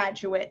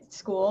undergraduate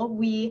school,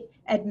 we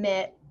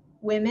admit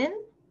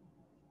women,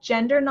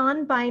 gender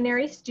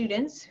non-binary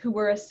students who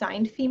were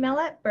assigned female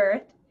at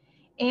birth,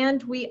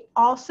 and we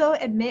also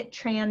admit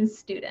trans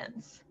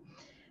students.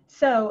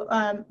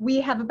 So we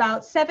have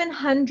about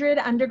 700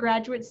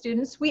 undergraduate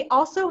students. We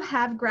also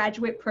have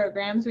graduate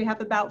programs. We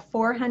have about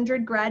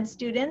 400 grad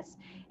students.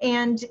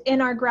 And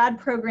in our grad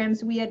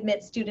programs, we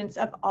admit students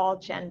of all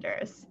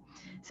genders.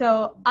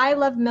 So I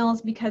love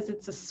Mills because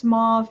it's a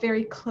small,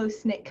 very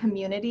close-knit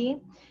community.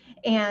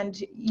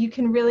 And you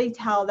can really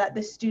tell that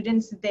the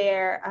students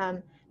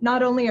there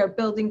not only are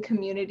building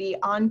community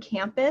on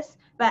campus,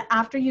 but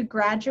after you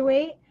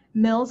graduate,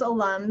 Mills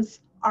alums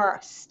are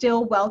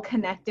still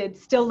well-connected,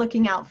 still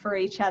looking out for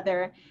each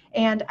other.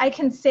 And I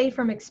can say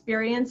from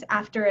experience,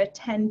 after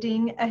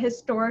attending a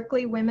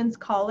historically women's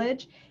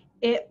college,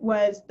 it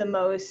was the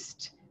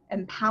most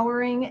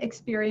empowering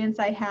experience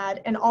I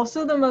had, and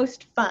also the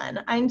most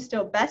fun. I'm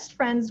still best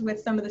friends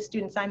with some of the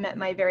students I met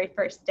my very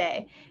first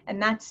day,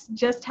 and that's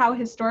just how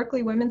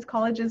historically women's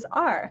colleges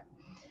are.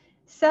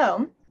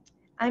 So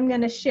I'm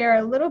going to share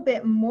a little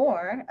bit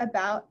more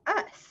about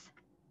us.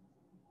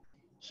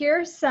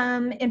 Here's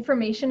some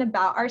information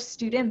about our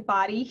student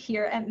body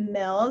here at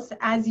Mills.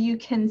 As you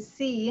can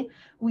see,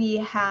 we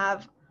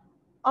have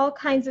all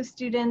kinds of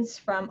students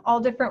from all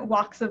different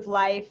walks of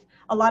life.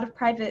 A lot of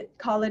private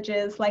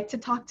colleges like to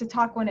talk the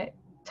talk when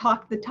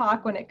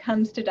it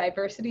comes to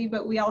diversity,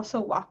 but we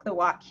also walk the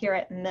walk here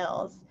at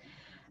Mills.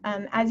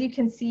 As you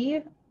can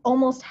see,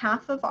 almost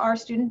half of our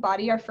student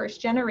body are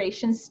first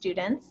generation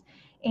students,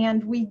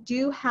 and we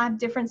do have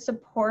different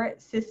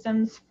support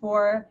systems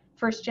for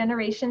first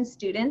generation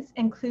students,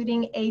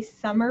 including a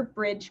summer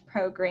bridge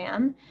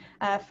program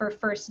for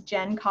first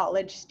gen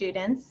college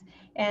students.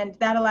 And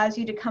that allows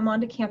you to come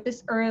onto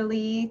campus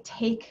early,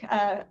 take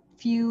a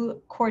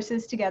few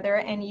courses together,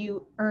 and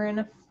you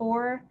earn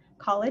 4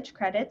 college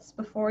credits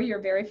before your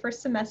very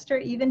first semester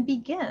even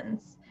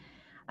begins.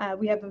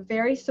 We have a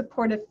very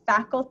supportive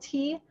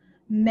faculty.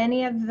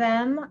 Many of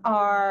them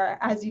are,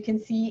 as you can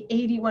see,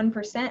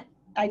 81%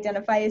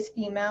 identify as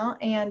female,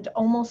 and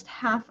almost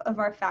half of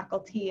our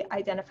faculty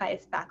identify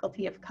as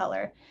faculty of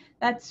color.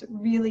 That's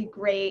really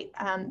great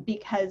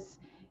because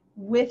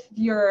with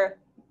your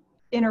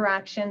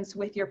interactions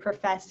with your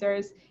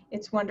professors,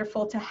 it's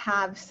wonderful to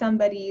have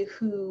somebody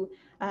who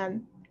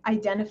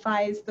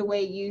identifies the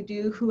way you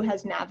do, who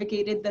has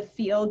navigated the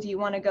field you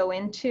want to go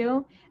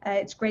into.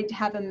 It's great to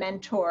have a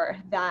mentor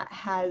that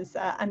has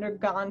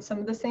undergone some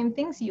of the same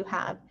things you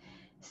have.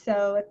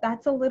 So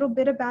that's a little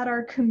bit about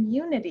our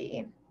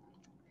community.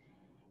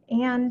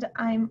 And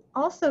I'm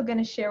also going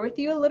to share with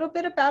you a little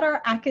bit about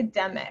our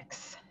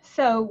academics.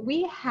 So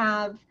we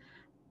have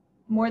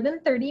more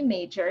than 30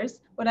 majors.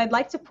 What I'd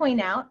like to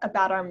point out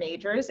about our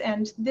majors,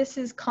 and this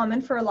is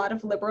common for a lot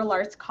of liberal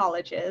arts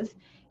colleges,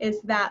 is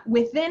that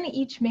within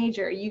each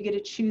major, you get to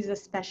choose a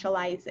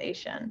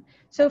specialization.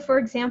 So for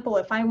example,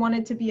 if I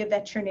wanted to be a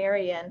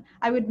veterinarian,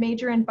 I would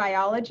major in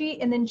biology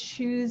and then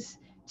choose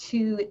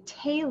to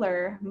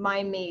tailor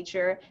my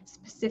major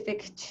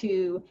specific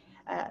to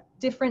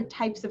different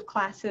types of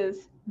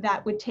classes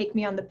that would take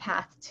me on the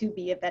path to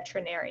be a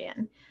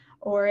veterinarian.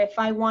 Or if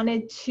I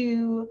wanted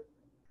to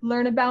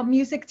learn about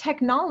music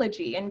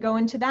technology and go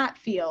into that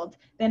field,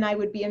 then I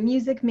would be a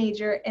music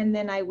major, and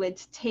then I would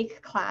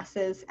take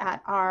classes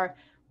at our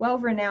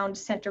well-renowned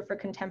Center for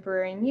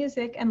Contemporary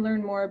Music and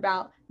learn more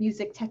about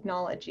music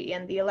technology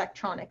and the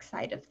electronic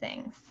side of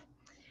things.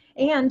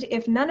 And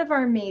if none of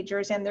our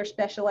majors and their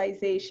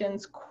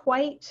specializations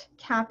quite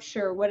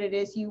capture what it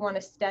is you want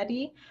to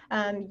study,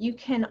 you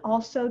can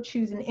also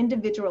choose an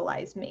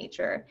individualized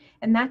major.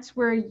 And that's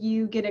where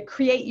you get to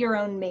create your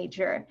own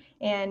major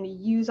and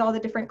use all the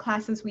different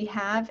classes we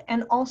have.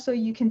 And also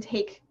you can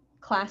take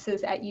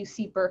classes at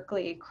UC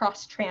Berkeley,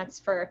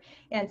 cross-transfer,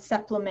 and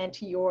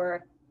supplement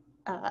your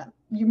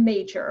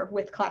major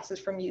with classes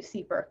from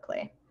UC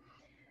Berkeley.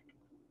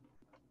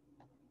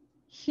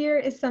 Here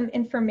is some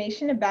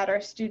information about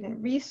our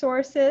student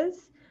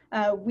resources.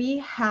 We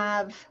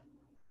have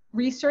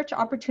research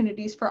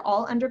opportunities for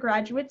all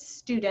undergraduate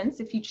students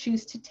if you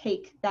choose to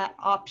take that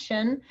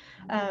option.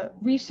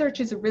 Research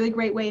is a really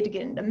great way to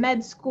get into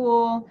med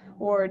school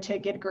or to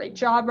get a great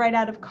job right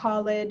out of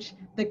college.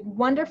 The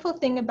wonderful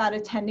thing about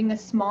attending a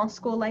small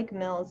school like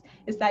Mills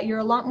is that you're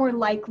a lot more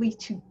likely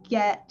to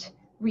get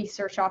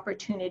research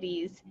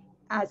opportunities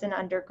as an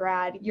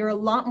undergrad. You're a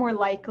lot more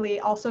likely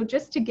also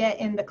just to get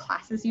in the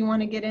classes you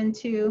want to get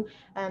into,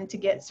 to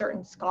get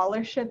certain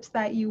scholarships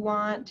that you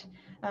want,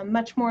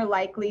 much more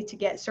likely to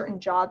get certain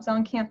jobs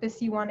on campus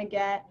you want to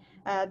get.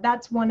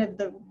 That's one of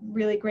the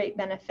really great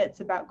benefits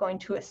about going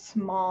to a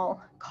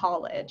small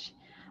college.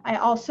 I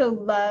also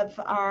love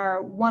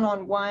our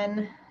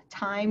one-on-one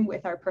time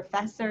with our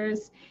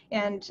professors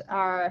and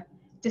our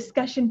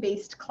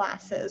discussion-based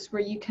classes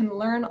where you can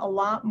learn a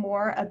lot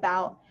more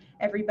about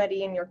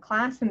everybody in your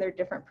class and their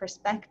different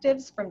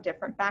perspectives from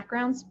different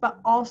backgrounds, but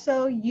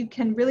also you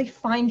can really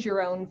find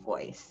your own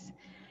voice.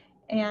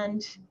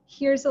 And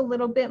here's a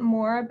little bit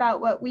more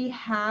about what we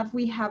have.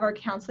 We have our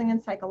counseling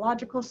and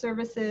psychological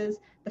services.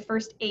 The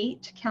first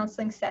 8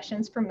 counseling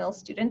sessions for Mills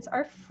students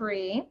are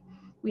free.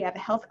 We have a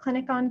health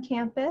clinic on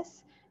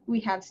campus. We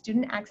have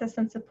student access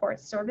and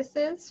support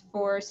services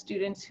for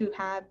students who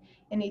have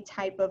any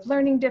type of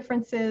learning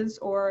differences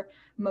or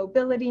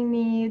mobility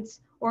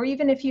needs, or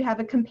even if you have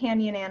a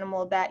companion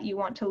animal that you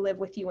want to live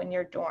with you in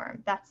your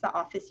dorm, that's the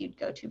office you'd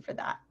go to for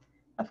that.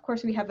 Of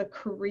course, we have a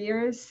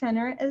careers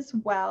center as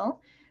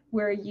well,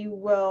 where you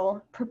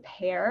will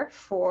prepare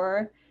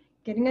for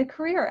getting a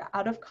career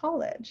out of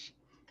college.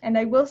 And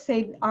I will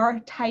say our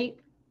tight,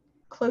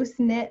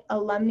 close-knit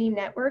alumni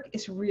network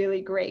is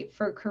really great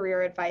for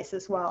career advice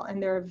as well,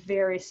 and they're a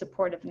very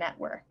supportive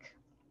network.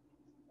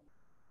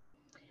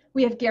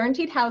 We have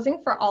guaranteed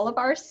housing for all of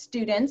our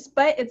students,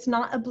 but it's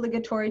not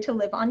obligatory to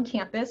live on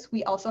campus.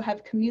 We also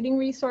have commuting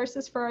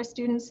resources for our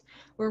students.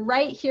 We're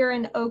right here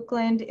in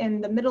Oakland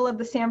in the middle of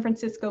the San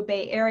Francisco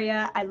Bay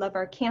Area. I love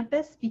our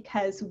campus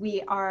because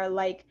we are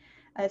like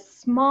a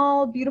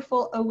small,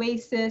 beautiful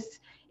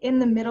oasis in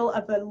the middle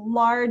of a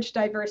large,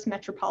 diverse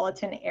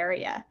metropolitan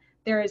area.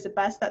 There is a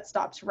bus that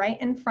stops right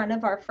in front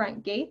of our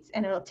front gates,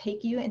 and it'll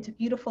take you into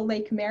beautiful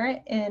Lake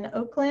Merritt in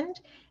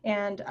Oakland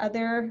and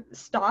other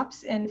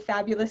stops in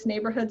fabulous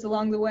neighborhoods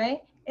along the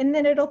way. And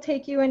then it'll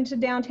take you into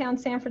downtown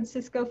San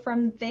Francisco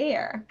from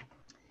there.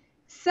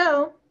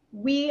 So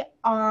we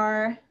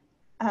are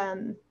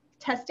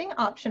testing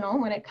optional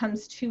when it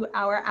comes to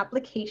our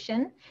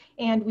application,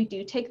 and we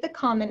do take the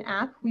Common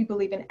App. We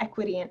believe in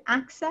equity and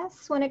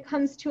access when it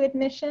comes to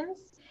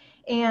admissions,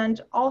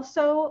 and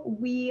also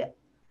we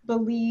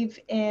believe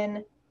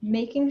in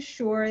making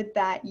sure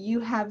that you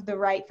have the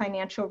right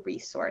financial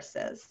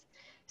resources.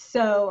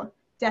 So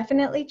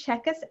definitely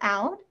check us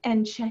out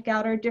and check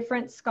out our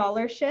different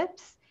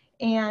scholarships.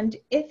 And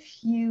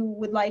if you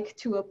would like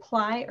to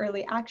apply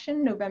early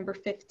action, November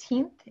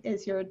 15th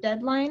is your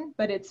deadline,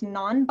 but it's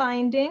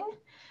non-binding,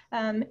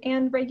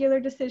 and regular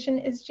decision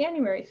is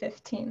January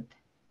 15th.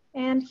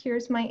 And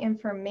here's my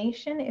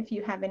information if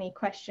you have any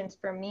questions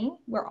for me.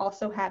 We're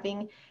also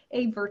having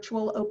a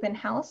virtual open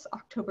house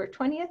October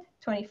 20th,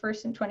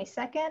 21st, and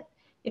 22nd.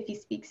 If you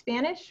speak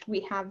Spanish, we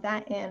have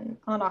that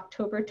on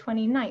October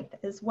 29th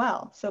as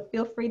well. So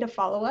feel free to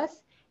follow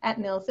us at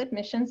Mills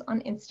Admissions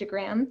on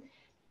Instagram,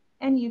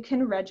 and you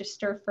can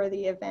register for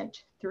the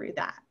event through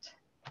that.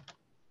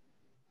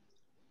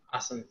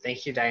 Awesome.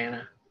 Thank you,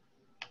 Diana.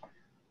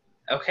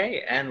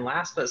 Okay, and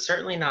last but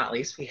certainly not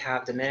least, we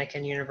have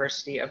Dominican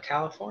University of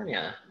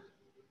California.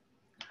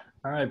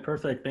 All right,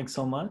 perfect. Thanks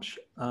so much.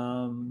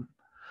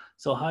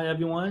 So hi,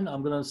 everyone.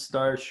 I'm going to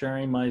start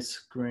sharing my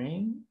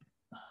screen.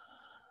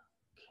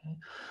 Okay.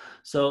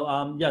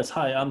 So yes,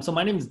 hi. So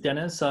my name is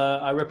Dennis.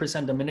 I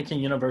represent Dominican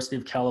University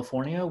of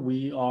California.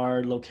 We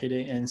are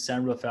located in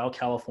San Rafael,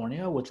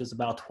 California, which is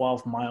about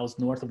 12 miles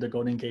north of the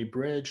Golden Gate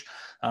Bridge.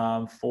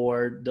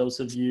 For those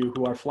of you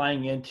who are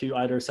flying into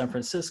either San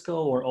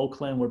Francisco or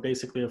Oakland, we're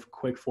basically a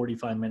quick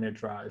 45-minute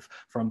drive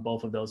from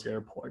both of those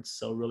airports.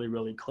 So really,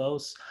 really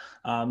close.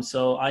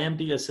 So I am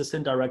the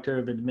Assistant Director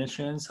of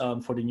Admissions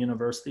for the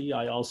university.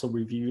 I also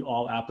review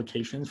all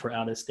applications for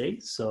out of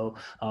state. So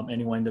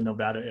anyone in the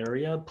Nevada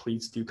area,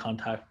 please do contact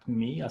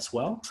me as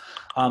well.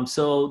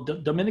 So the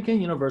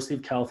Dominican University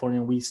of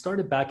California, we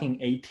started back in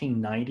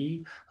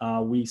 1890.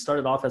 We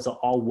started off as an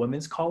all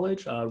women's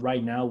college.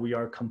 Right now we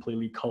are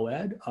completely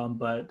co-ed,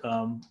 but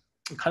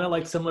kind of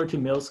like similar to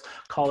Mills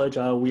College,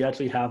 we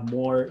actually have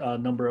more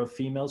number of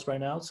females right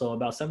now. So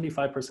about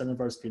 75%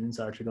 of our students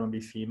are actually going to be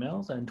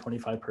females and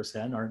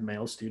 25% are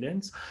male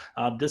students.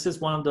 This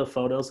is one of the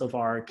photos of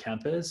our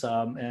campus.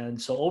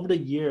 And so over the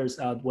years,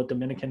 what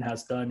Dominican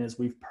has done is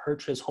we've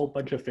purchased a whole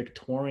bunch of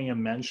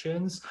Victorian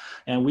mansions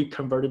and we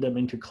converted them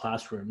into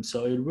classrooms.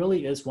 So it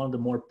really is one of the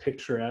more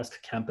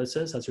picturesque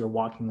campuses as you're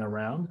walking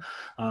around.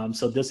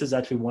 So this is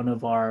actually one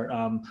of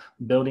our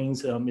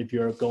buildings if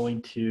you're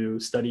going to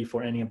study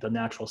for any of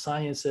the natural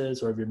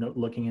sciences or if you're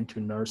looking into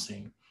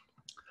nursing.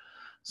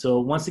 So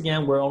once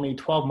again, we're only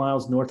 12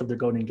 miles north of the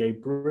Golden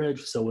Gate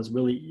Bridge, so it's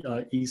really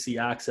easy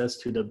access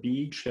to the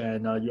beach,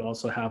 and you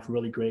also have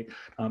really great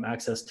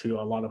access to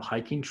a lot of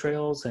hiking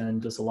trails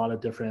and just a lot of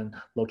different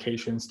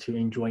locations to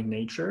enjoy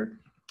nature.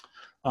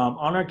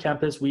 On our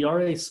campus, we are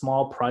a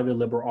small private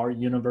liberal art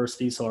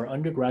university, so our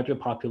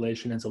undergraduate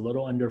population is a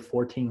little under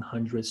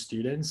 1,400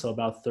 students, so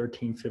about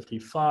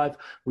 1,355.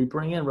 We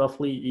bring in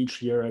roughly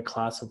each year a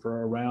class of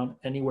around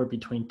anywhere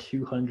between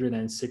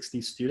 260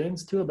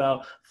 students to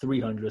about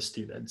 300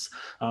 students.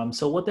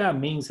 So what that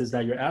means is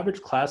that your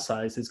average class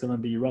size is going to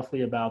be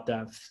roughly about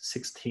that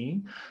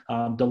 16.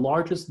 The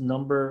largest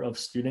number of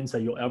students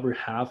that you'll ever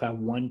have at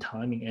one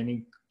time in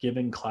any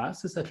given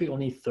class is actually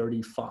only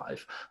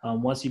 35.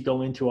 Once you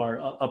go into our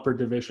upper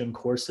division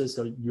courses,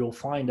 so you'll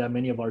find that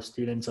many of our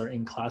students are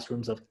in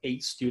classrooms of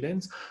 8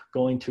 students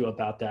going to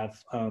about that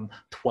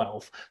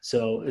 12.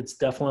 So it's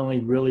definitely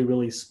really,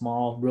 really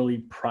small, really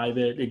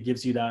private. It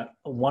gives you that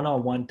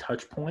one-on-one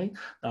touch point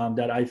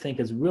that I think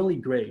is really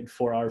great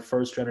for our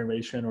first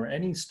generation or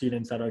any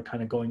students that are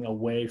kind of going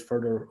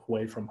further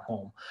away from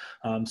home.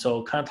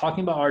 So kind of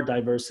talking about our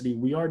diversity,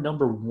 we are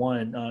number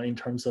 1 in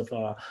terms of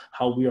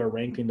how we are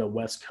ranked in the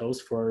West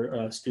Coast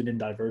for student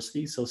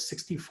diversity. So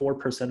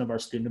 64% of our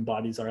student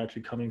bodies are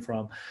actually coming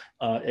from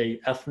a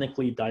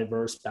ethnically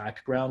diverse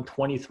background.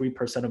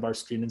 23% of our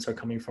students are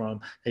coming from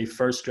a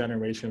first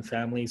generation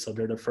family. So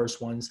they're the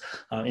first ones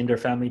in their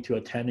family to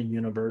attend a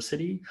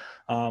university.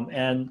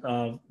 And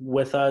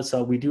with us,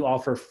 we do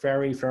offer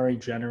very, very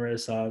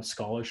generous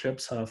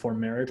scholarships for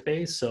merit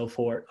base. So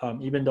for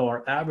even though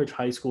our average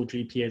high school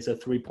GPA is a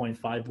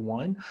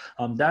 3.51,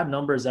 that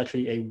number is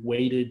actually a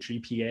weighted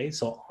GPA.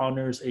 So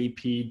honors,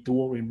 AP,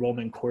 dual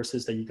enrollment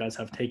courses that you guys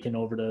have taken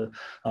over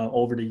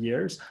the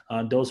years,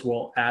 those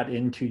will add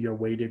into your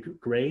weighted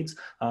grades.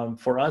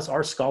 For us,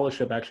 our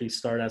scholarship actually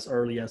started as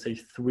early as a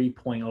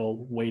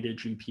 3.0 weighted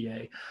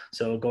GPA,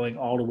 so going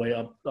all the way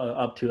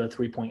up to a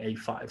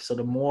 3.85. So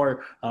the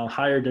more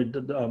higher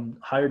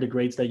the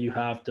grades that you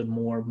have, the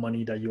more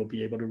money that you'll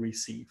be able to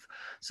receive.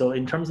 So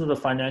in terms of the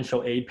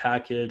financial aid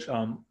package,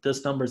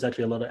 this number is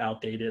actually a little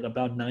outdated.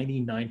 About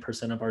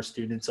 99% of our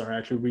students are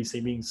actually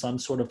receiving some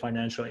sort of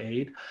financial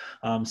aid.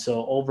 So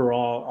So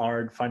overall,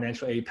 our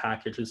financial aid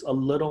package is a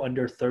little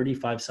under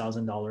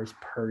 $35,000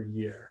 per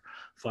year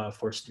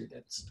for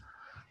students.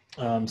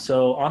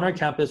 So on our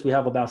campus, we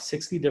have about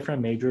 60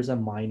 different majors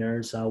and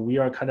minors. We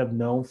are kind of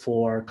known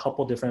for a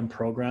couple different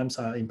programs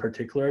in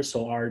particular.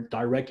 So our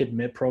direct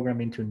admit program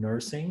into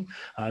nursing.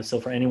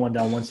 So for anyone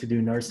that wants to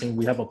do nursing,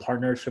 we have a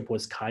partnership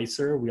with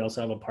Kaiser. We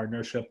also have a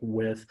partnership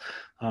with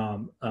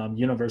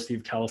University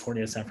of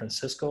California, San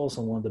Francisco.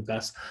 So one of the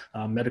best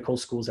medical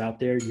schools out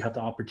there. You have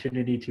the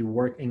opportunity to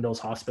work in those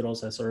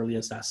hospitals as early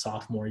as that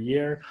sophomore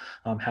year,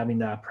 having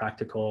that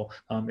practical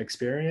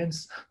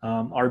experience.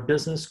 Our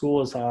business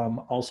school is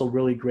also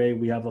really great.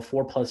 We have a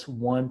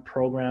 4+1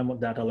 program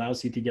that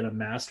allows you to get a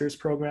master's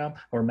program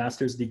or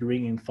master's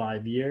degree in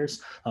 5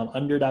 years.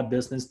 Under that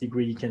business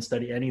degree, you can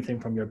study anything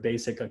from your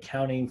basic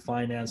accounting,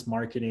 finance,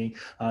 marketing,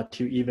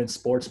 to even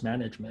sports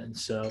management.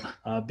 So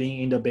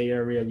being in the Bay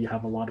Area, you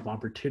have a lot of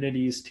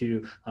opportunities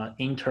to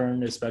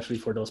intern, especially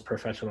for those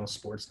professional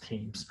sports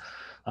teams.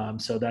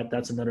 So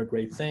that's another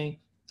great thing.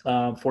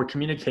 For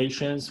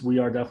communications, we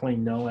are definitely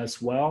known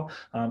as well.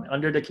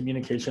 Under the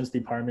communications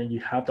department, you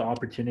have the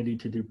opportunity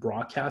to do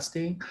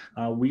broadcasting.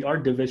 We are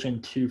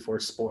Division II for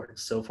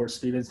sports. So for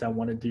students that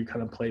want to do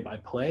kind of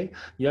play-by-play,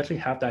 you actually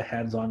have that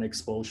hands-on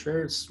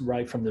exposure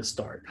right from the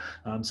start.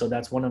 So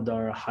that's one of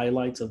the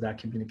highlights of that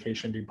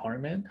communication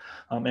department.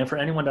 And for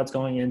anyone that's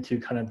going into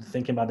kind of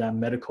thinking about that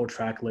medical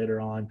track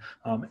later on,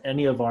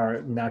 any of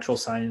our natural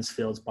science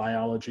fields,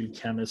 biology,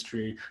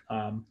 chemistry,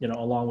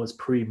 along with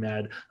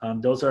pre-med,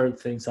 those are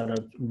things that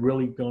are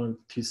really going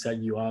to set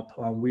you up.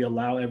 We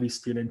allow every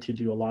student to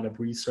do a lot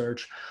of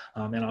research,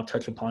 and I'll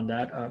touch upon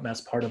that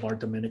as part of our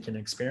Dominican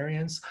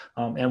experience.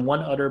 And one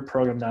other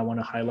program that I want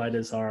to highlight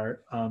is our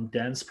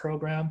dance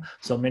program.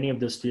 So many of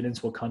the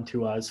students will come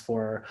to us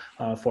for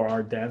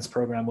our dance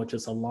program, which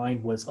is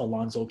aligned with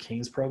Alonzo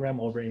King's program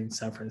over in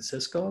San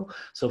Francisco.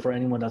 So for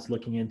anyone that's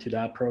looking into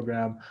that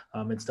program,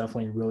 it's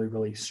definitely really,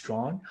 really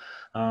strong.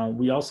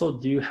 We also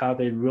do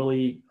have a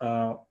really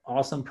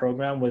awesome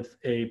program with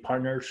a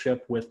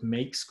partnership with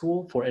Make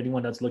School for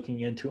anyone that's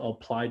looking into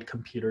applied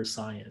computer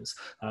science.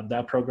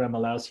 That program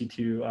allows you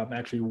to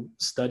actually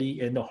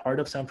study in the heart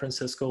of San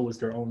Francisco with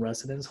their own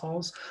residence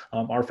halls.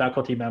 Our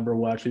faculty member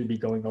will actually be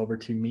going over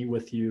to meet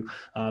with you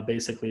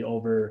basically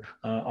over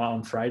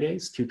on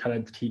Fridays to kind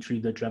of teach you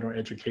the general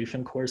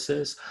education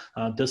courses.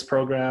 This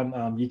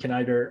program, you can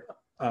either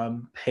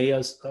pay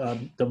us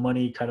the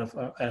money kind of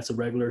as a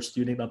regular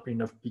student up in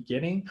the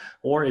beginning,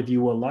 or if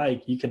you would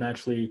like, you can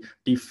actually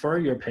defer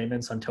your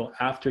payments until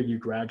after you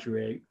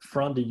graduate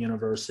from the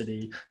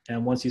university.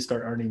 And once you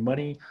start earning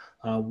money,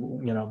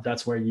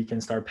 that's where you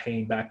can start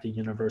paying back the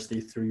university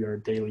through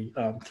your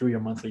through your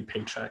monthly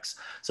paychecks.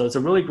 So it's a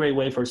really great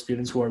way for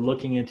students who are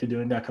looking into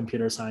doing that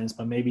computer science,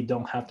 but maybe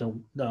don't have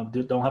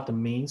the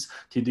means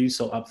to do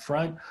so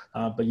upfront.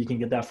 But you can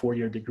get that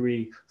 4-year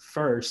degree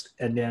first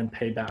and then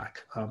pay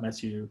back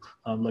as you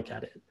look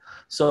at it.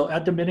 So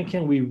at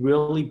Dominican, we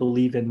really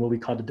believe in what we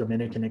call the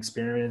Dominican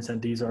experience,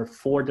 and these are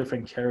 4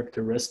 different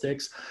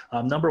characteristics.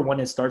 Number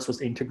 1, it starts with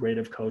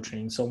integrative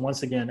coaching. So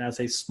once again, as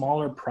a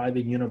smaller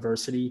private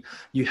university,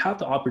 you have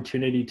the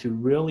opportunity to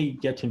really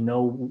get to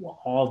know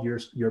all of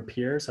your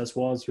peers as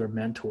well as your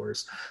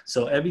mentors.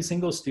 So every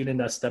single student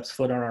that steps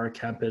foot on our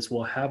campus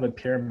will have a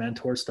peer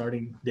mentor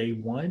starting day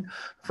 1.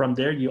 From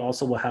there, you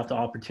also will have the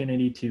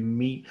opportunity to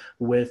meet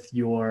with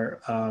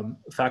your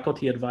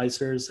faculty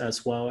advisors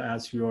as well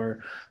as your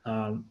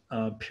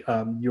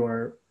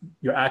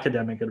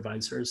academic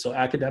advisors. So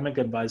academic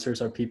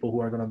advisors are people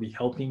who are going to be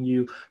helping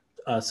you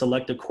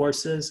select the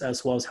courses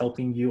as well as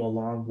helping you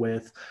along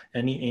with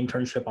any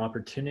internship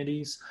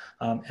opportunities.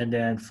 And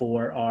then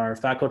for our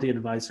faculty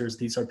advisors,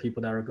 these are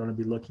people that are going to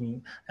be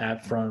looking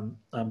at from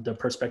the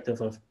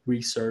perspective of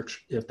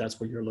research, if that's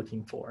what you're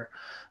looking for.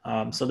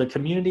 So the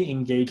community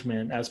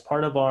engagement, as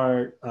part of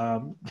our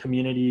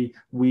community,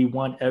 we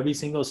want every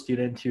single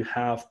student to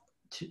have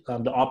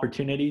the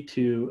opportunity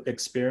to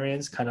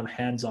experience kind of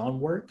hands-on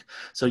work.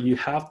 So you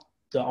have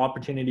the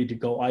opportunity to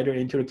go either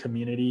into the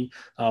community,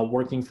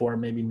 working for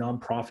maybe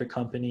nonprofit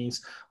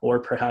companies, or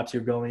perhaps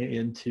you're going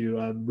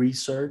into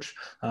research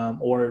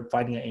or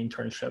finding an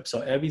internship.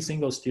 So every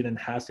single student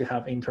has to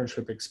have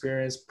internship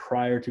experience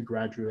prior to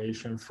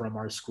graduation from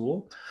our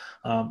school.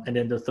 And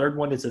then the third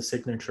one is a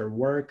signature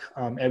work.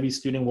 Every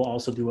student will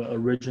also do an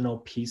original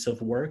piece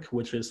of work,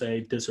 which is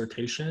a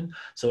dissertation.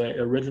 So an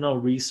original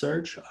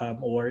research,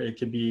 or it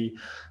could be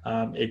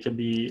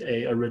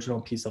a original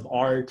piece of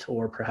art,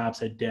 or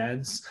perhaps a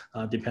dance,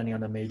 depending on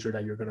the major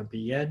that you're going to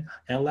be in.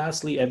 And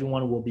lastly,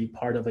 everyone will be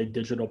part of a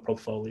digital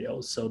portfolio.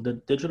 So the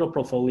digital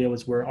portfolio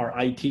is where our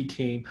IT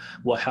team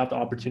will have the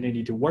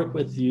opportunity to work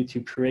with you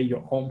to create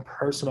your own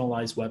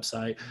personalized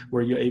website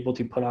where you're able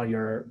to put on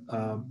your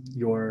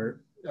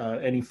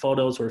any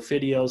photos or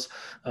videos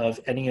of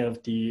any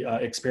of the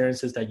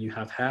experiences that you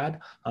have had,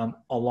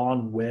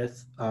 along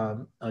with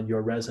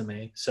your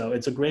resume. So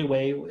it's a great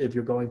way if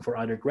you're going for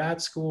either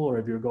grad school or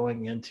if you're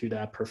going into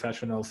that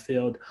professional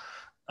field,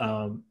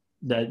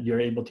 that you're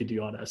able to do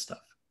all that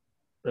stuff.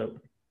 So,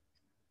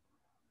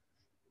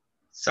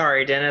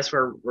 Sorry, Dennis,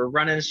 we're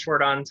running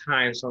short on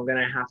time, so I'm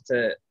gonna have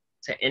to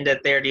end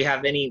it there. Do you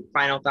have any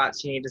final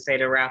thoughts you need to say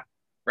to wrap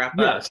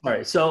Yeah, up?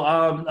 sorry.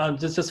 So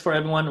just for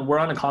everyone, we're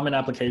on a common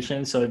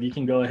application. So if you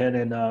can go ahead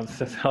and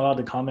fill out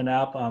the common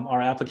app,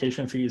 our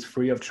application fee is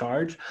free of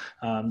charge.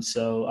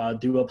 So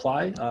do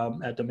apply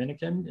at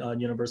Dominican,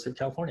 University of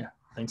California.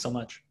 Thanks so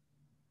much.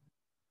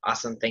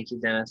 Awesome. Thank you,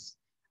 Dennis.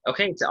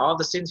 Okay, to all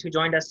the students who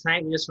joined us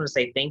tonight, we just want to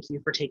say thank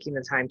you for taking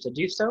the time to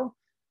do so.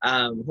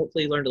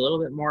 Hopefully you learned a little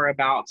bit more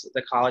about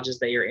the colleges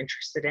that you're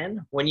interested in.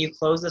 When you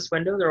close this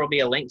window, there will be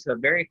a link to a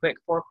very quick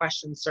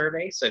 4-question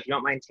survey. So if you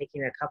don't mind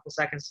taking a couple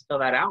seconds to fill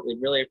that out,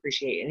 we'd really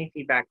appreciate any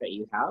feedback that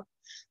you have.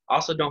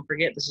 Also, don't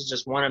forget, this is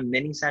just one of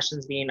many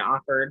sessions being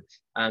offered.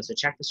 So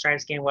check the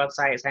StrideScan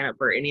website, sign up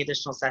for any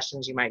additional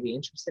sessions you might be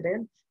interested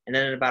in. And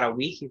then in about a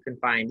week, you can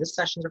find this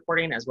session's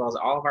recording as well as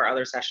all of our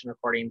other session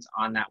recordings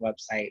on that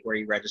website where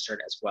you registered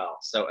as well.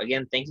 So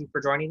again, thank you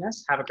for joining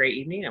us. Have a great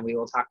evening, and we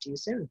will talk to you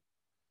soon.